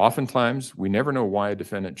 And oftentimes, we never know why a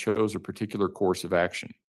defendant chose a particular course of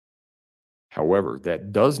action. However,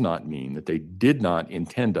 that does not mean that they did not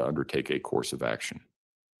intend to undertake a course of action.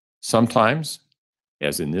 Sometimes,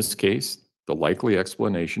 as in this case, the likely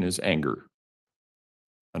explanation is anger.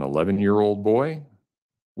 An 11-year-old boy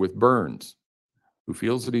with burns who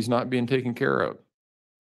feels that he's not being taken care of.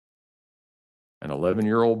 An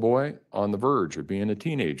 11-year-old boy on the verge of being a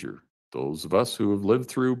teenager. Those of us who have lived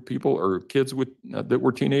through people or kids with that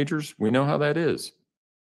were teenagers, we know how that is.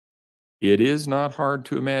 It is not hard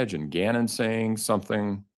to imagine Gannon saying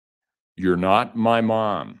something, "You're not my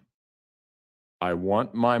mom. I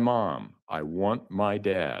want my mom. I want my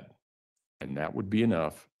dad." And that would be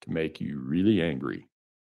enough to make you really angry.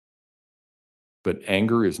 But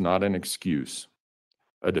anger is not an excuse.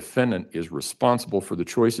 A defendant is responsible for the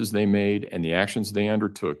choices they made and the actions they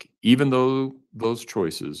undertook, even though those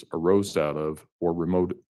choices arose out of or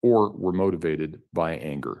were motivated by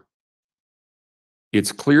anger.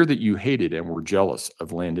 It's clear that you hated and were jealous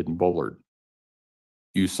of Landon Bullard.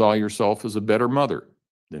 You saw yourself as a better mother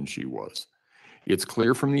than she was. It's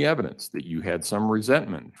clear from the evidence that you had some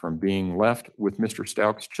resentment from being left with Mr.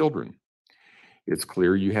 Stauch's children. It's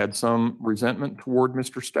clear you had some resentment toward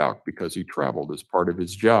Mr. Stauch because he traveled as part of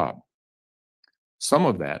his job. Some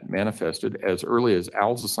of that manifested as early as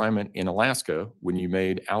Al's assignment in Alaska when you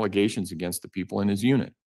made allegations against the people in his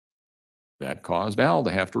unit. That caused Al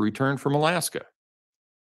to have to return from Alaska.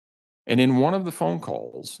 And in one of the phone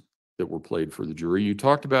calls that were played for the jury, you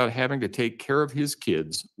talked about having to take care of his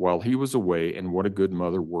kids while he was away and what a good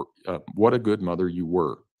mother you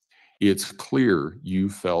were. It's clear you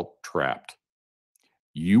felt trapped.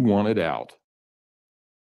 You wanted out.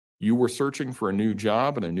 You were searching for a new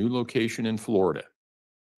job and a new location in Florida.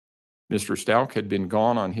 Mr. Stauch had been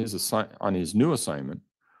gone on his new assignment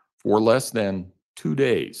for less than 2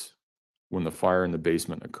 days when the fire in the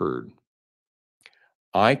basement occurred.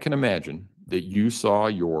 I can imagine that you saw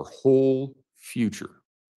your whole future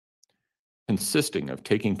consisting of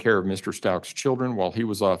taking care of Mr. Stauch's children while he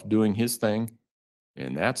was off doing his thing,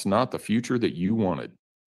 and that's not the future that you wanted.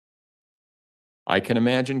 I can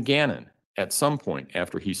imagine Gannon at some point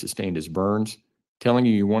after he sustained his burns telling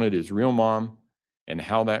you wanted his real mom and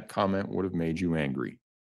how that comment would have made you angry.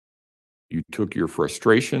 You took your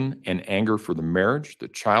frustration and anger for the marriage, the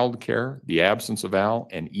child care, the absence of Al,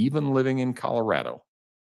 and even living in Colorado.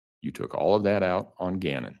 You took all of that out on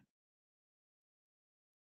Gannon.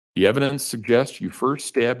 The evidence suggests you first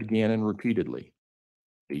stabbed Gannon repeatedly,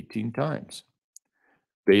 18 times.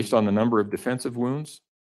 Based on the number of defensive wounds,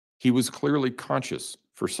 he was clearly conscious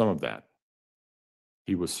for some of that.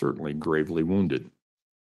 He was certainly gravely wounded.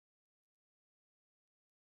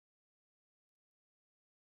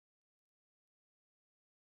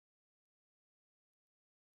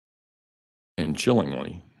 And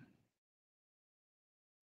chillingly,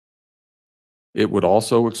 It would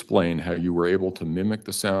also explain how you were able to mimic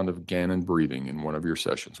the sound of Gannon breathing in one of your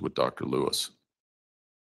sessions with Dr. Lewis.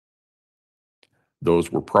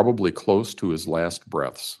 Those were probably close to his last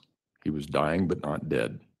breaths. He was dying but not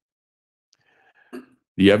dead.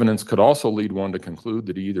 The evidence could also lead one to conclude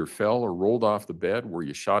that he either fell or rolled off the bed where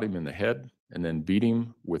you shot him in the head and then beat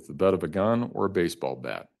him with the butt of a gun or a baseball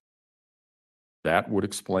bat. That would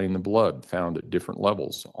explain the blood found at different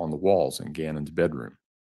levels on the walls in Gannon's bedroom.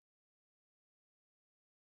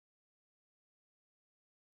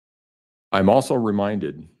 I'm also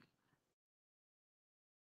reminded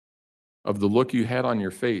of the look you had on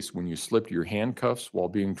your face when you slipped your handcuffs while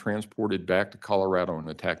being transported back to Colorado and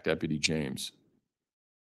attacked Deputy James.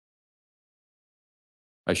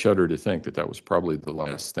 I shudder to think that that was probably the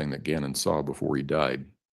last thing that Gannon saw before he died.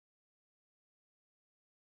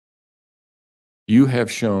 You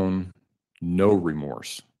have shown no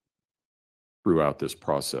remorse throughout this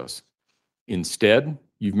process. Instead,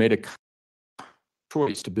 you've made a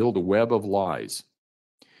choice to build a web of lies.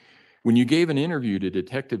 When you gave an interview to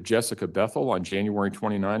Detective Jessica Bethel on January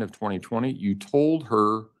 29 of 2020, you told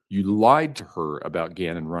her, you lied to her about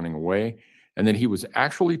Gannon running away and that he was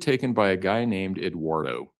actually taken by a guy named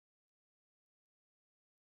Eduardo.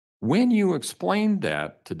 When you explained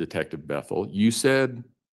that to Detective Bethel, you said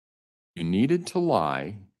you needed to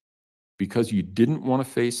lie because you didn't want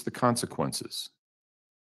to face the consequences.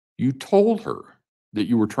 You told her that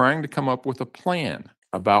you were trying to come up with a plan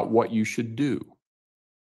about what you should do.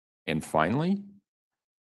 And finally,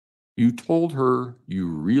 you told her you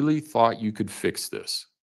really thought you could fix this.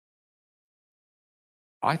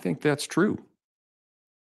 I think that's true.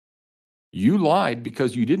 You lied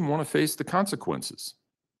because you didn't want to face the consequences.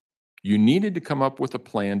 You needed to come up with a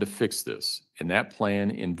plan to fix this, and that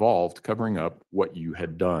plan involved covering up what you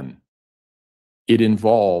had done. It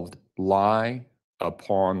involved lie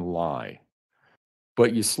upon lie.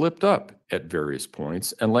 But you slipped up at various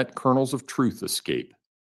points and let kernels of truth escape.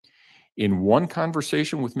 In one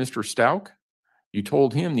conversation with Mr. Stauch, you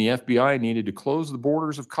told him the FBI needed to close the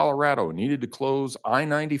borders of Colorado, needed to close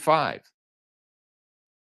I-95.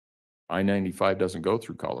 I-95 doesn't go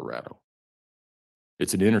through Colorado.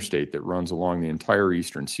 It's an interstate that runs along the entire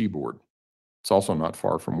eastern seaboard. It's also not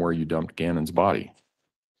far from where you dumped Gannon's body.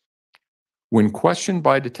 When questioned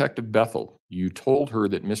by Detective Bethel, you told her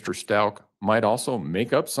that Mr. Stauch might also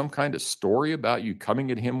make up some kind of story about you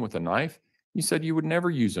coming at him with a knife. You said you would never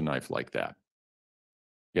use a knife like that.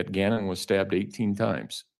 Yet Gannon was stabbed 18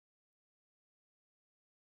 times.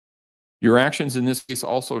 Your actions in this case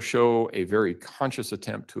also show a very conscious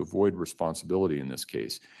attempt to avoid responsibility in this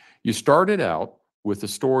case. You started out with the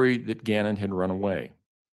story that Gannon had run away.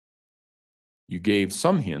 You gave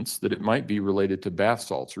some hints that it might be related to bath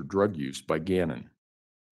salts or drug use by Gannon.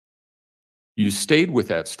 You stayed with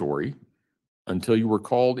that story until you were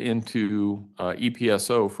called into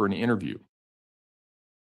EPSO for an interview.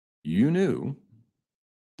 You knew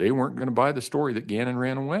they weren't going to buy the story that Gannon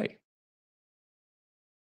ran away.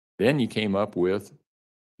 Then you came up with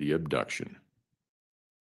the abduction.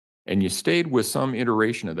 And you stayed with some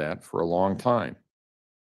iteration of that for a long time.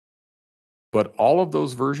 But all of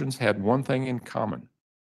those versions had one thing in common.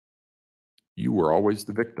 You were always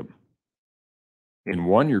the victim. In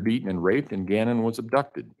one, you're beaten and raped and Gannon was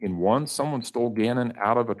abducted. In one, someone stole Gannon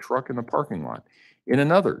out of a truck in the parking lot. In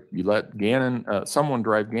another, you let someone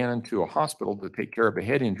drive Gannon to a hospital to take care of a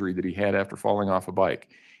head injury that he had after falling off a bike.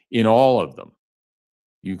 In all of them,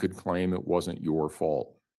 you could claim it wasn't your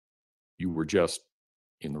fault. You were just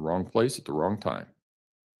in the wrong place at the wrong time.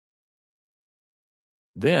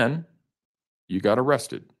 Then you got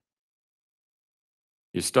arrested.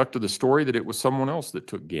 You stuck to the story that it was someone else that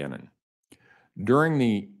took Gannon. During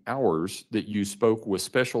the hours that you spoke with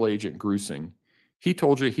Special Agent Grusing, he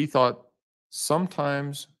told you he thought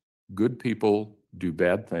sometimes good people do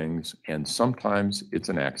bad things and sometimes it's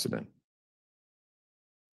an accident.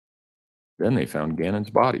 Then they found Gannon's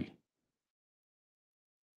body.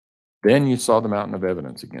 Then you saw the mountain of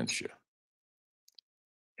evidence against you.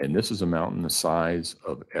 And this is a mountain the size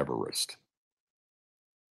of Everest.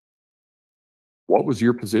 What was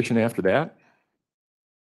your position after that?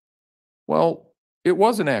 Well, it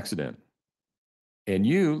was an accident. And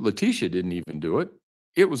you, Letecia, didn't even do it.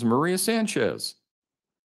 It was Maria Sanchez.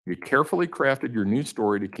 You carefully crafted your new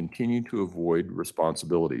story to continue to avoid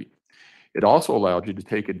responsibility. It also allowed you to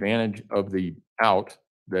take advantage of the out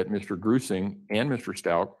that Mr. Grusing and Mr.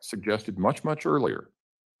 Stauch suggested much, much earlier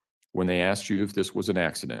when they asked you if this was an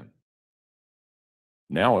accident.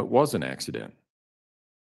 Now it was an accident.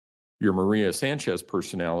 Your Maria Sanchez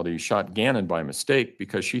personality shot Gannon by mistake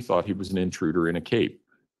because she thought he was an intruder in a cape.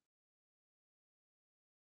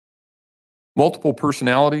 Multiple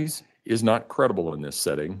personalities is not credible in this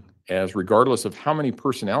setting, as regardless of how many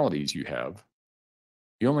personalities you have,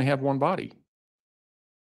 you only have one body.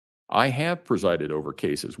 I have presided over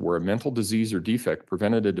cases where a mental disease or defect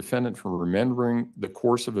prevented a defendant from remembering the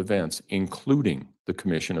course of events, including the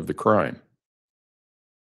commission of the crime.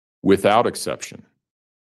 Without exception,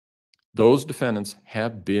 those defendants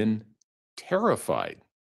have been terrified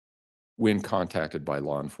when contacted by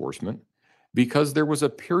law enforcement because there was a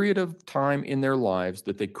period of time in their lives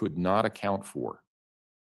that they could not account for.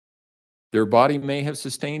 Their body may have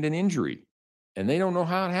sustained an injury, and they don't know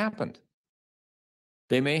how it happened.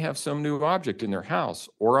 They may have some new object in their house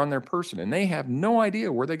or on their person, and they have no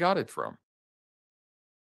idea where they got it from.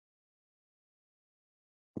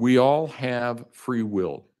 We all have free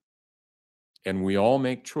will, and we all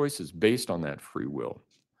make choices based on that free will.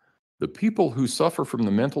 The people who suffer from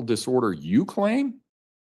the mental disorder you claim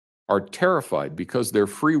are terrified because their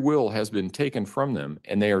free will has been taken from them,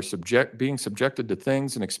 and they are being subjected to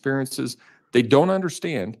things and experiences they don't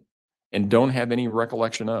understand and don't have any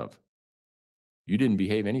recollection of. You didn't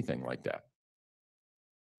behave anything like that.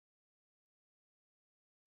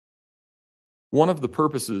 One of the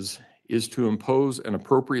purposes is to impose an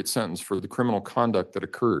appropriate sentence for the criminal conduct that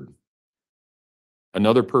occurred.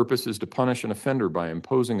 Another purpose is to punish an offender by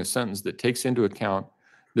imposing a sentence that takes into account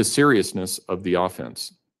the seriousness of the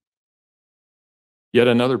offense. Yet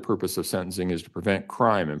another purpose of sentencing is to prevent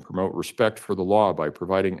crime and promote respect for the law by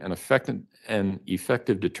providing an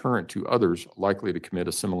effective deterrent to others likely to commit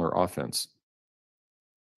a similar offense.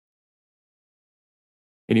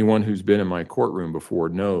 Anyone who's been in my courtroom before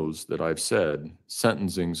knows that I've said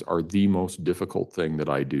sentencings are the most difficult thing that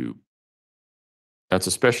I do. That's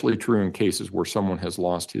especially true in cases where someone has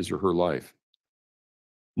lost his or her life.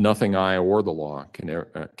 Nothing I or the law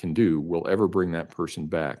can do will ever bring that person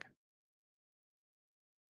back.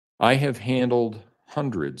 I have handled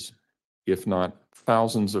hundreds, if not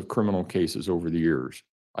thousands, of criminal cases over the years.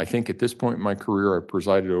 I think at this point in my career, I've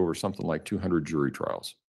presided over something like 200 jury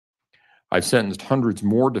trials. I've sentenced hundreds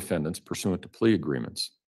more defendants pursuant to plea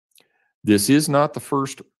agreements. This is not the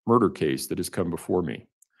first murder case that has come before me.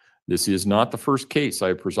 This is not the first case I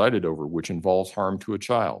have presided over which involves harm to a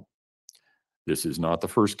child. This is not the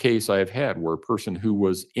first case I have had where a person who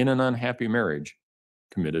was in an unhappy marriage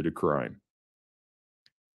committed a crime.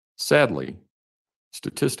 Sadly,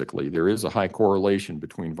 statistically, there is a high correlation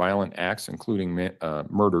between violent acts, including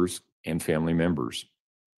murders, and family members.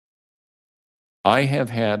 I have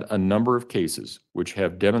had a number of cases which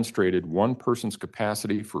have demonstrated one person's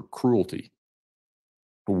capacity for cruelty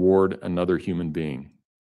toward another human being.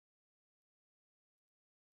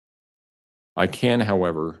 I can,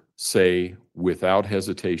 however, say without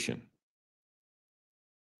hesitation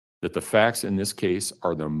that the facts in this case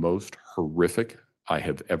are the most horrific I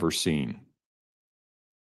have ever seen.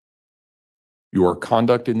 Your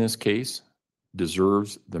conduct in this case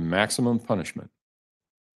deserves the maximum punishment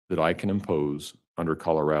that I can impose under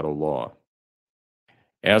Colorado law.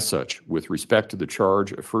 As such, with respect to the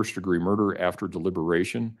charge of first-degree murder after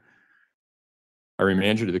deliberation, I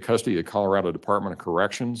remand you to the custody of the Colorado Department of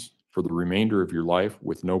Corrections for the remainder of your life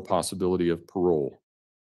with no possibility of parole.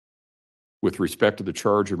 With respect to the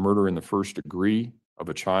charge of murder in the first degree of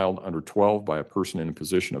a child under 12 by a person in a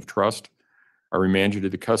position of trust, I remand you to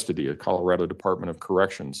the custody of the Colorado Department of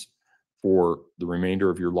Corrections for the remainder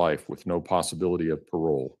of your life with no possibility of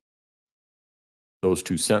parole. Those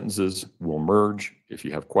two sentences will merge. If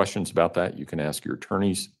you have questions about that, you can ask your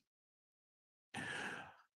attorneys.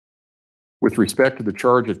 With respect to the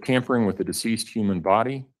charge of tampering with a deceased human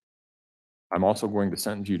body, I'm also going to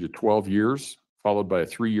sentence you to 12 years, followed by a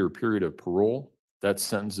 3-year period of parole. That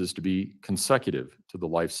sentence is to be consecutive to the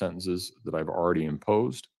life sentences that I've already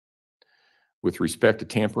imposed. With respect to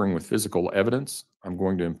tampering with physical evidence, I'm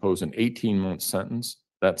going to impose an 18-month sentence.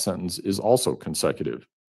 That sentence is also consecutive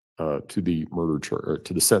to the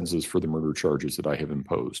sentences for the murder charges that I have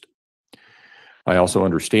imposed. I also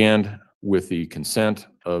understand, with the consent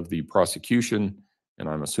of the prosecution, and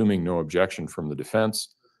I'm assuming no objection from the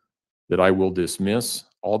defense, that I will dismiss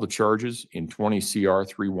all the charges in 20 CR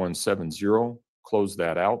 3170, close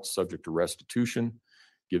that out subject to restitution,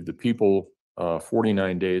 give the people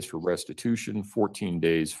 49 days for restitution, 14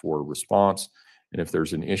 days for response, and if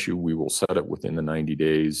there's an issue, we will set it within the 90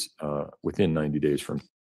 days, from.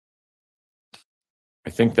 I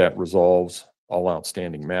think that resolves all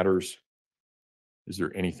outstanding matters. Is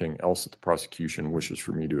there anything else that the prosecution wishes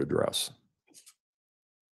for me to address?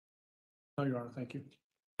 No, Your Honor, thank you.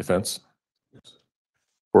 Defense? Yes.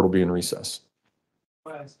 Court will be in recess.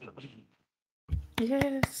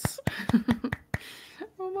 Yes.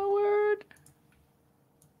 Oh my word.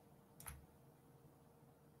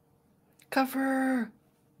 Cover.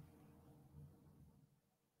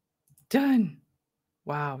 Done.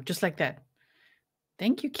 Wow, just like that.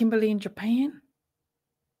 Thank you, Kimberly in Japan.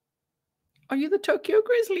 Are you the Tokyo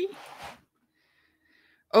Grizzly?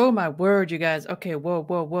 Oh my word, you guys. Okay, whoa,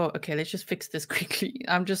 whoa, whoa. Okay, let's just fix this quickly.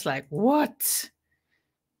 I'm just like, what?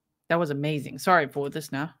 That was amazing. Sorry for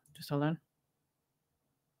this now. Just hold on.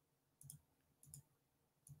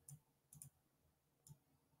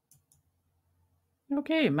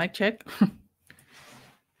 Okay, mic check.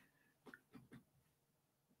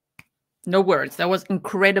 No words. That was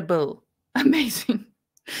incredible. Amazing.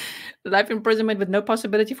 Life imprisonment with no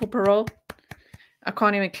possibility for parole. I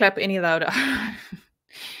can't even clap any louder.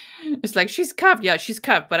 It's like, she's cuffed. Yeah, she's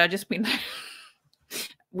cuffed. But I just mean, like,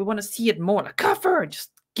 we want to see it more. Like, cuff her.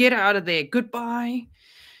 Just get out of there. Goodbye.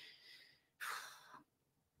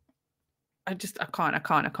 I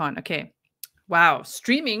can't. Okay. Wow.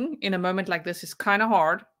 Streaming in a moment like this is kind of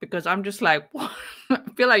hard because I'm just like, what? I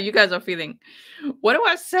feel like you guys are feeling. What do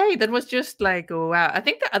I say? That was just like, oh, wow. I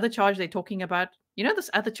think the other charge they're talking about, you know, this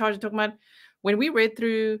other charge they're talking about, when we read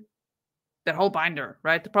through that whole binder,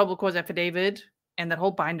 right? The probable cause affidavit and that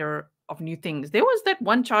whole binder of new things. There was that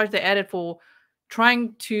one charge they added for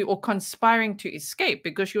trying to or conspiring to escape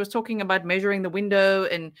because she was talking about measuring the window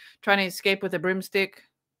and trying to escape with a broomstick,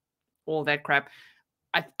 all that crap.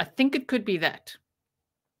 I think it could be that.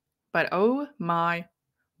 But oh my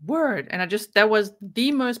word. And that was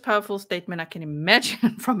the most powerful statement I can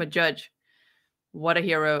imagine from a judge. What a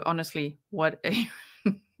hero, honestly. What a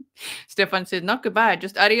Stefan says, not goodbye,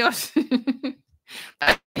 just adios.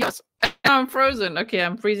 Adios. I'm frozen. Okay,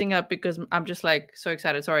 I'm freezing up because I'm just like so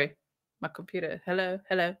excited. Sorry. My computer. Hello.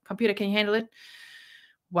 Computer, can you handle it?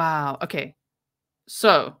 Wow. Okay.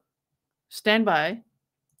 So, stand by.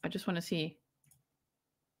 I just want to see.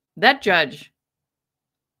 That judge,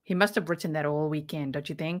 he must have written that all weekend, don't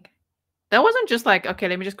you think? That wasn't just like, okay,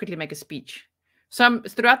 let me just quickly make a speech.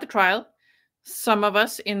 Throughout the trial, some of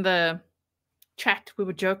us in the chat, we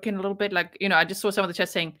were joking a little bit. Like, you know, I just saw some of the chat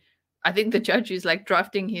saying, I think the judge is like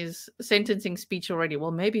drafting his sentencing speech already.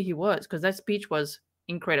 Well, maybe he was, because that speech was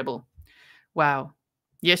incredible. Wow.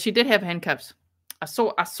 Yes, she did have handcuffs. I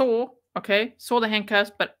saw the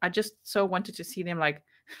handcuffs, but I just so wanted to see them like,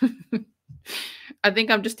 I think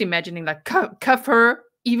I'm just imagining like cuff her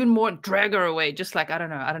even more, drag her away. Just like, I don't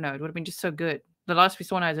know. It would have been just so good. The last we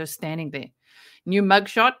saw now is her standing there. New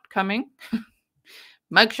mugshot coming.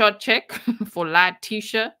 Mugshot check for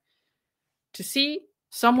Letecia. To see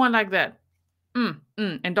someone like that.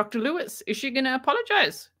 And Dr. Lewis, is she going to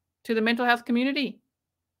apologize to the mental health community?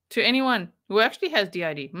 To anyone who actually has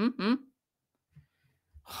DID?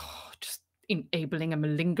 Oh, just enabling a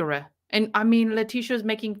malingerer. And I mean, Leticia's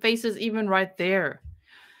making faces even right there.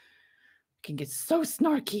 Can get so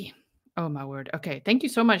snarky. Oh my word. Okay. Thank you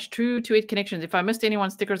so much. True to It Connections. If I missed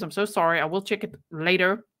anyone's stickers, I'm so sorry. I will check it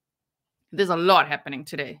later. There's a lot happening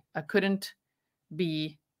today. I couldn't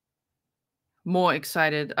be more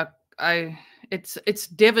excited. It's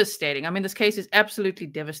devastating. I mean, this case is absolutely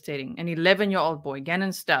devastating. An 11-year-old boy, Gannon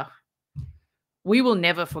Stauch. We will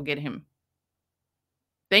never forget him.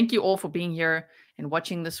 Thank you all for being here and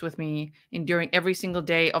watching this with me, enduring every single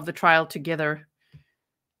day of the trial together.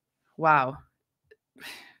 Wow.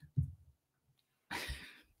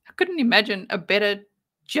 I couldn't imagine a better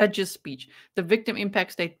judge's speech. The victim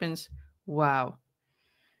impact statements. Wow.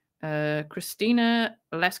 Christina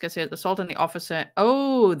Alaska says assault on the officer.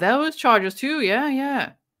 Oh, those charges too.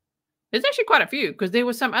 Yeah. There's actually quite a few because there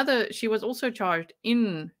was some other. She was also charged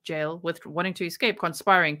in jail with wanting to escape,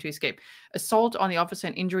 conspiring to escape, assault on the officer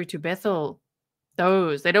and injury to Bethel.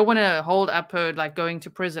 Those. They don't want to hold up her like going to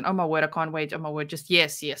prison. Oh my word, I can't wait. Oh my word. Just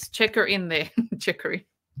yes. Check her in there. Check her in.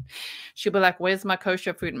 She'll be like, where's my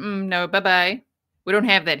kosher food? No, bye-bye. We don't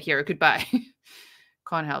have that here. Goodbye.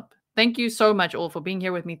 Can't help. Thank you so much all for being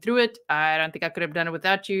here with me through it. I don't think I could have done it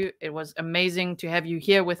without you. It was amazing to have you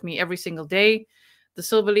here with me every single day. The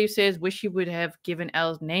Silver Leaf says, wish you would have given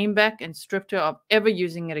Elle's name back and stripped her of ever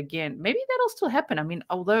using it again. Maybe that'll still happen. I mean,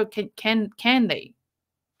 although can they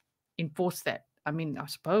enforce that? I mean, I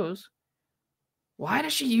suppose. Why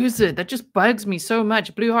does she use it? That just bugs me so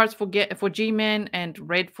much. Blue hearts for G-Man and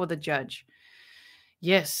red for the judge.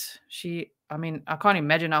 Yes, I mean, I can't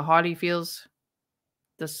imagine how Harley feels.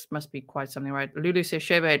 This must be quite something, right? Lulu says,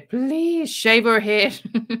 shave her head. Please shave her head.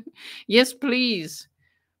 Yes, please.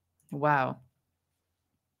 Wow.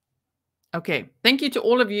 Okay. Thank you to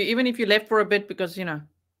all of you, even if you left for a bit because, you know,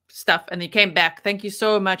 stuff and you came back. Thank you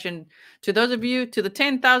so much. And to those of you, to the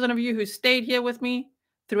 10,000 of you who stayed here with me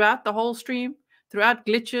throughout the whole stream, throughout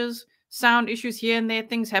glitches, sound issues here and there,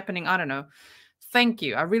 things happening, I don't know. Thank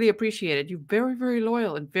you. I really appreciate it. You're very, very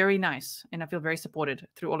loyal and very nice. And I feel very supported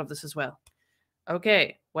through all of this as well.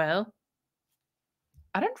 Okay, well,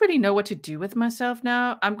 I don't really know what to do with myself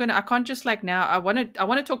now. I can't just like now. I want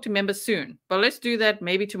to talk to members soon, but let's do that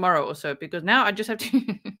maybe tomorrow or so, because now I just have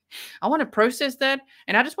to, I want to process that.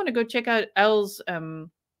 And I just want to go check out Elle's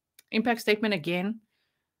impact statement again,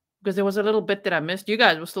 because there was a little bit that I missed. You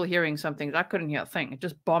guys were still hearing something. I couldn't hear a thing. It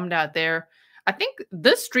just bombed out there. I think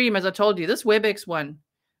this stream, as I told you, this WebEx one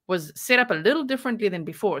was set up a little differently than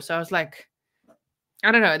before. So I was like,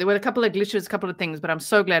 I don't know. There were a couple of glitches, a couple of things, but I'm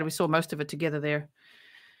so glad we saw most of it together there.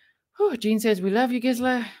 Oh, Jean says, we love you,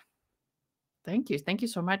 Gisela. Thank you. Thank you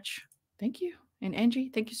so much. Thank you. And Angie,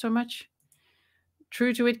 thank you so much.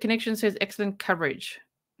 True to It Connection says, excellent coverage.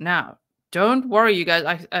 Now, don't worry, you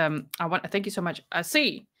guys. Thank you so much. I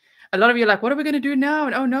see a lot of you are like, what are we going to do now?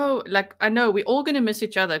 And oh no, like, I know we're all going to miss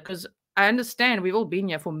each other, because I understand we've all been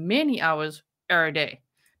here for many hours every day.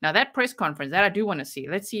 Now, that press conference, that I do want to see.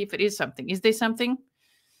 Let's see if it is something. Is there something?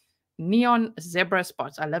 Neon zebra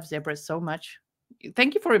spots. I love zebras so much.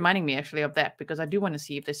 Thank you for reminding me actually of that, because I do want to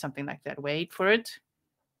see if there's something like that. Wait for it.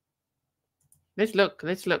 Let's look.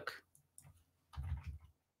 Let's look.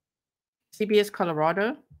 CBS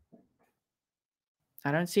Colorado.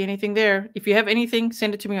 I don't see anything there. If you have anything,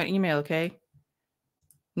 send it to me on email, okay?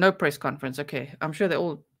 No press conference. Okay. I'm sure they're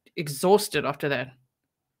all exhausted after that.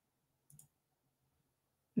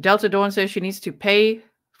 Delta Dawn says she needs to pay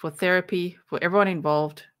for therapy for everyone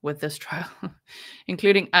involved with this trial,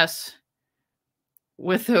 including us,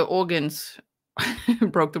 with her organs.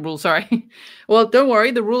 Broke the rule, sorry. Well, don't worry.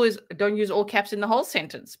 The rule is don't use all caps in the whole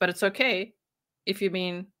sentence, but it's okay if you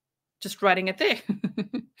mean just writing it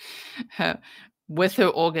there. With her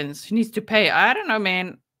organs. She needs to pay. I don't know,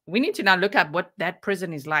 man. We need to now look up what that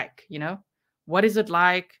prison is like, you know? What is it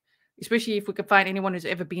like? Especially if we could find anyone who's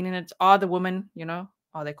ever been in it. Are the women, you know,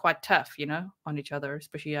 are they quite tough, you know, on each other,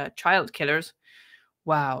 especially child killers?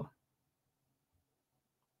 Wow.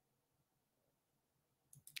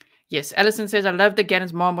 Yes, Allison says, I love that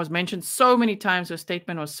Gannon's mom was mentioned so many times. Her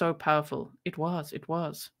statement was so powerful. It was. It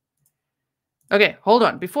was. Okay, hold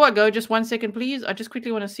on. Before I go, just 1 second, please. I just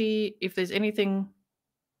quickly want to see if there's anything.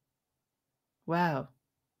 Wow.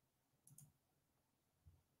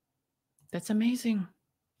 That's amazing.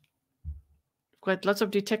 We've got lots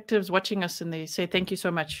of detectives watching us, and they say thank you so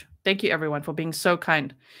much. Thank you, everyone, for being so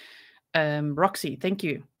kind. Roxy, thank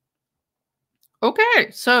you. Okay,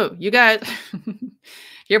 so you guys,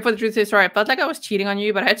 here for the truth is sorry. I felt like I was cheating on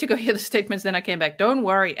you, but I had to go hear the statements, then I came back. Don't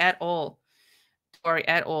worry at all. Don't worry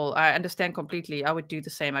at all. I understand completely. I would do the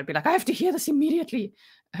same. I'd be like, I have to hear this immediately.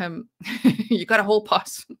 You got a whole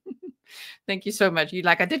pass. Thank you so much.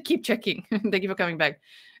 I did keep checking. Thank you for coming back.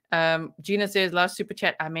 Gina says, last super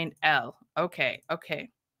chat, I meant L. Okay, okay.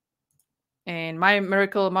 And My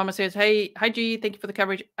Miracle Mama says, hey, hi G, thank you for the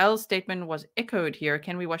coverage. L's statement was echoed here.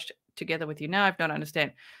 Can we watch together with you now? I don't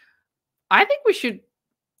understand. I think we should,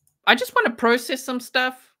 I just want to process some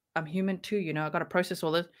stuff. I'm human too, you know, I got to process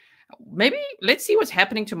all this. Maybe let's see what's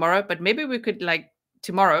happening tomorrow, but maybe we could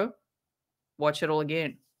tomorrow watch it all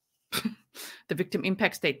again. The victim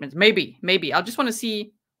impact statements. Maybe. I just want to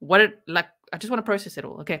see what it I just want to process it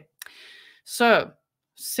all. Okay. So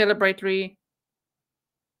celebratory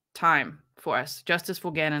time for us. Justice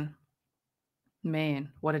for Gannon. Man,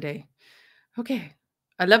 what a day. Okay.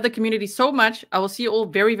 I love the community so much. I will see you all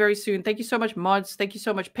very, very soon. Thank you so much, mods. Thank you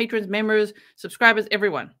so much, patrons, members, subscribers,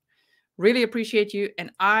 everyone. Really appreciate you.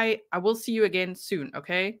 And I will see you again soon.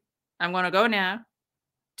 Okay. I'm going to go now,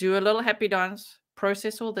 do a little happy dance,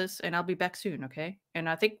 process all this, and I'll be back soon. Okay. And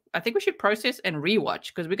I think we should process and rewatch,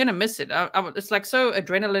 because we're going to miss it. It's like so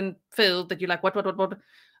adrenaline filled that you're like, what?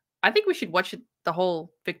 I think we should watch it, the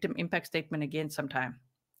whole victim impact statement again sometime.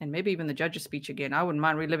 And maybe even the judge's speech again. I wouldn't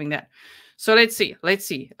mind reliving that. So let's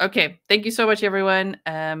see. Okay. Thank you so much, everyone.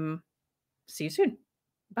 See you soon.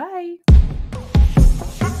 Bye.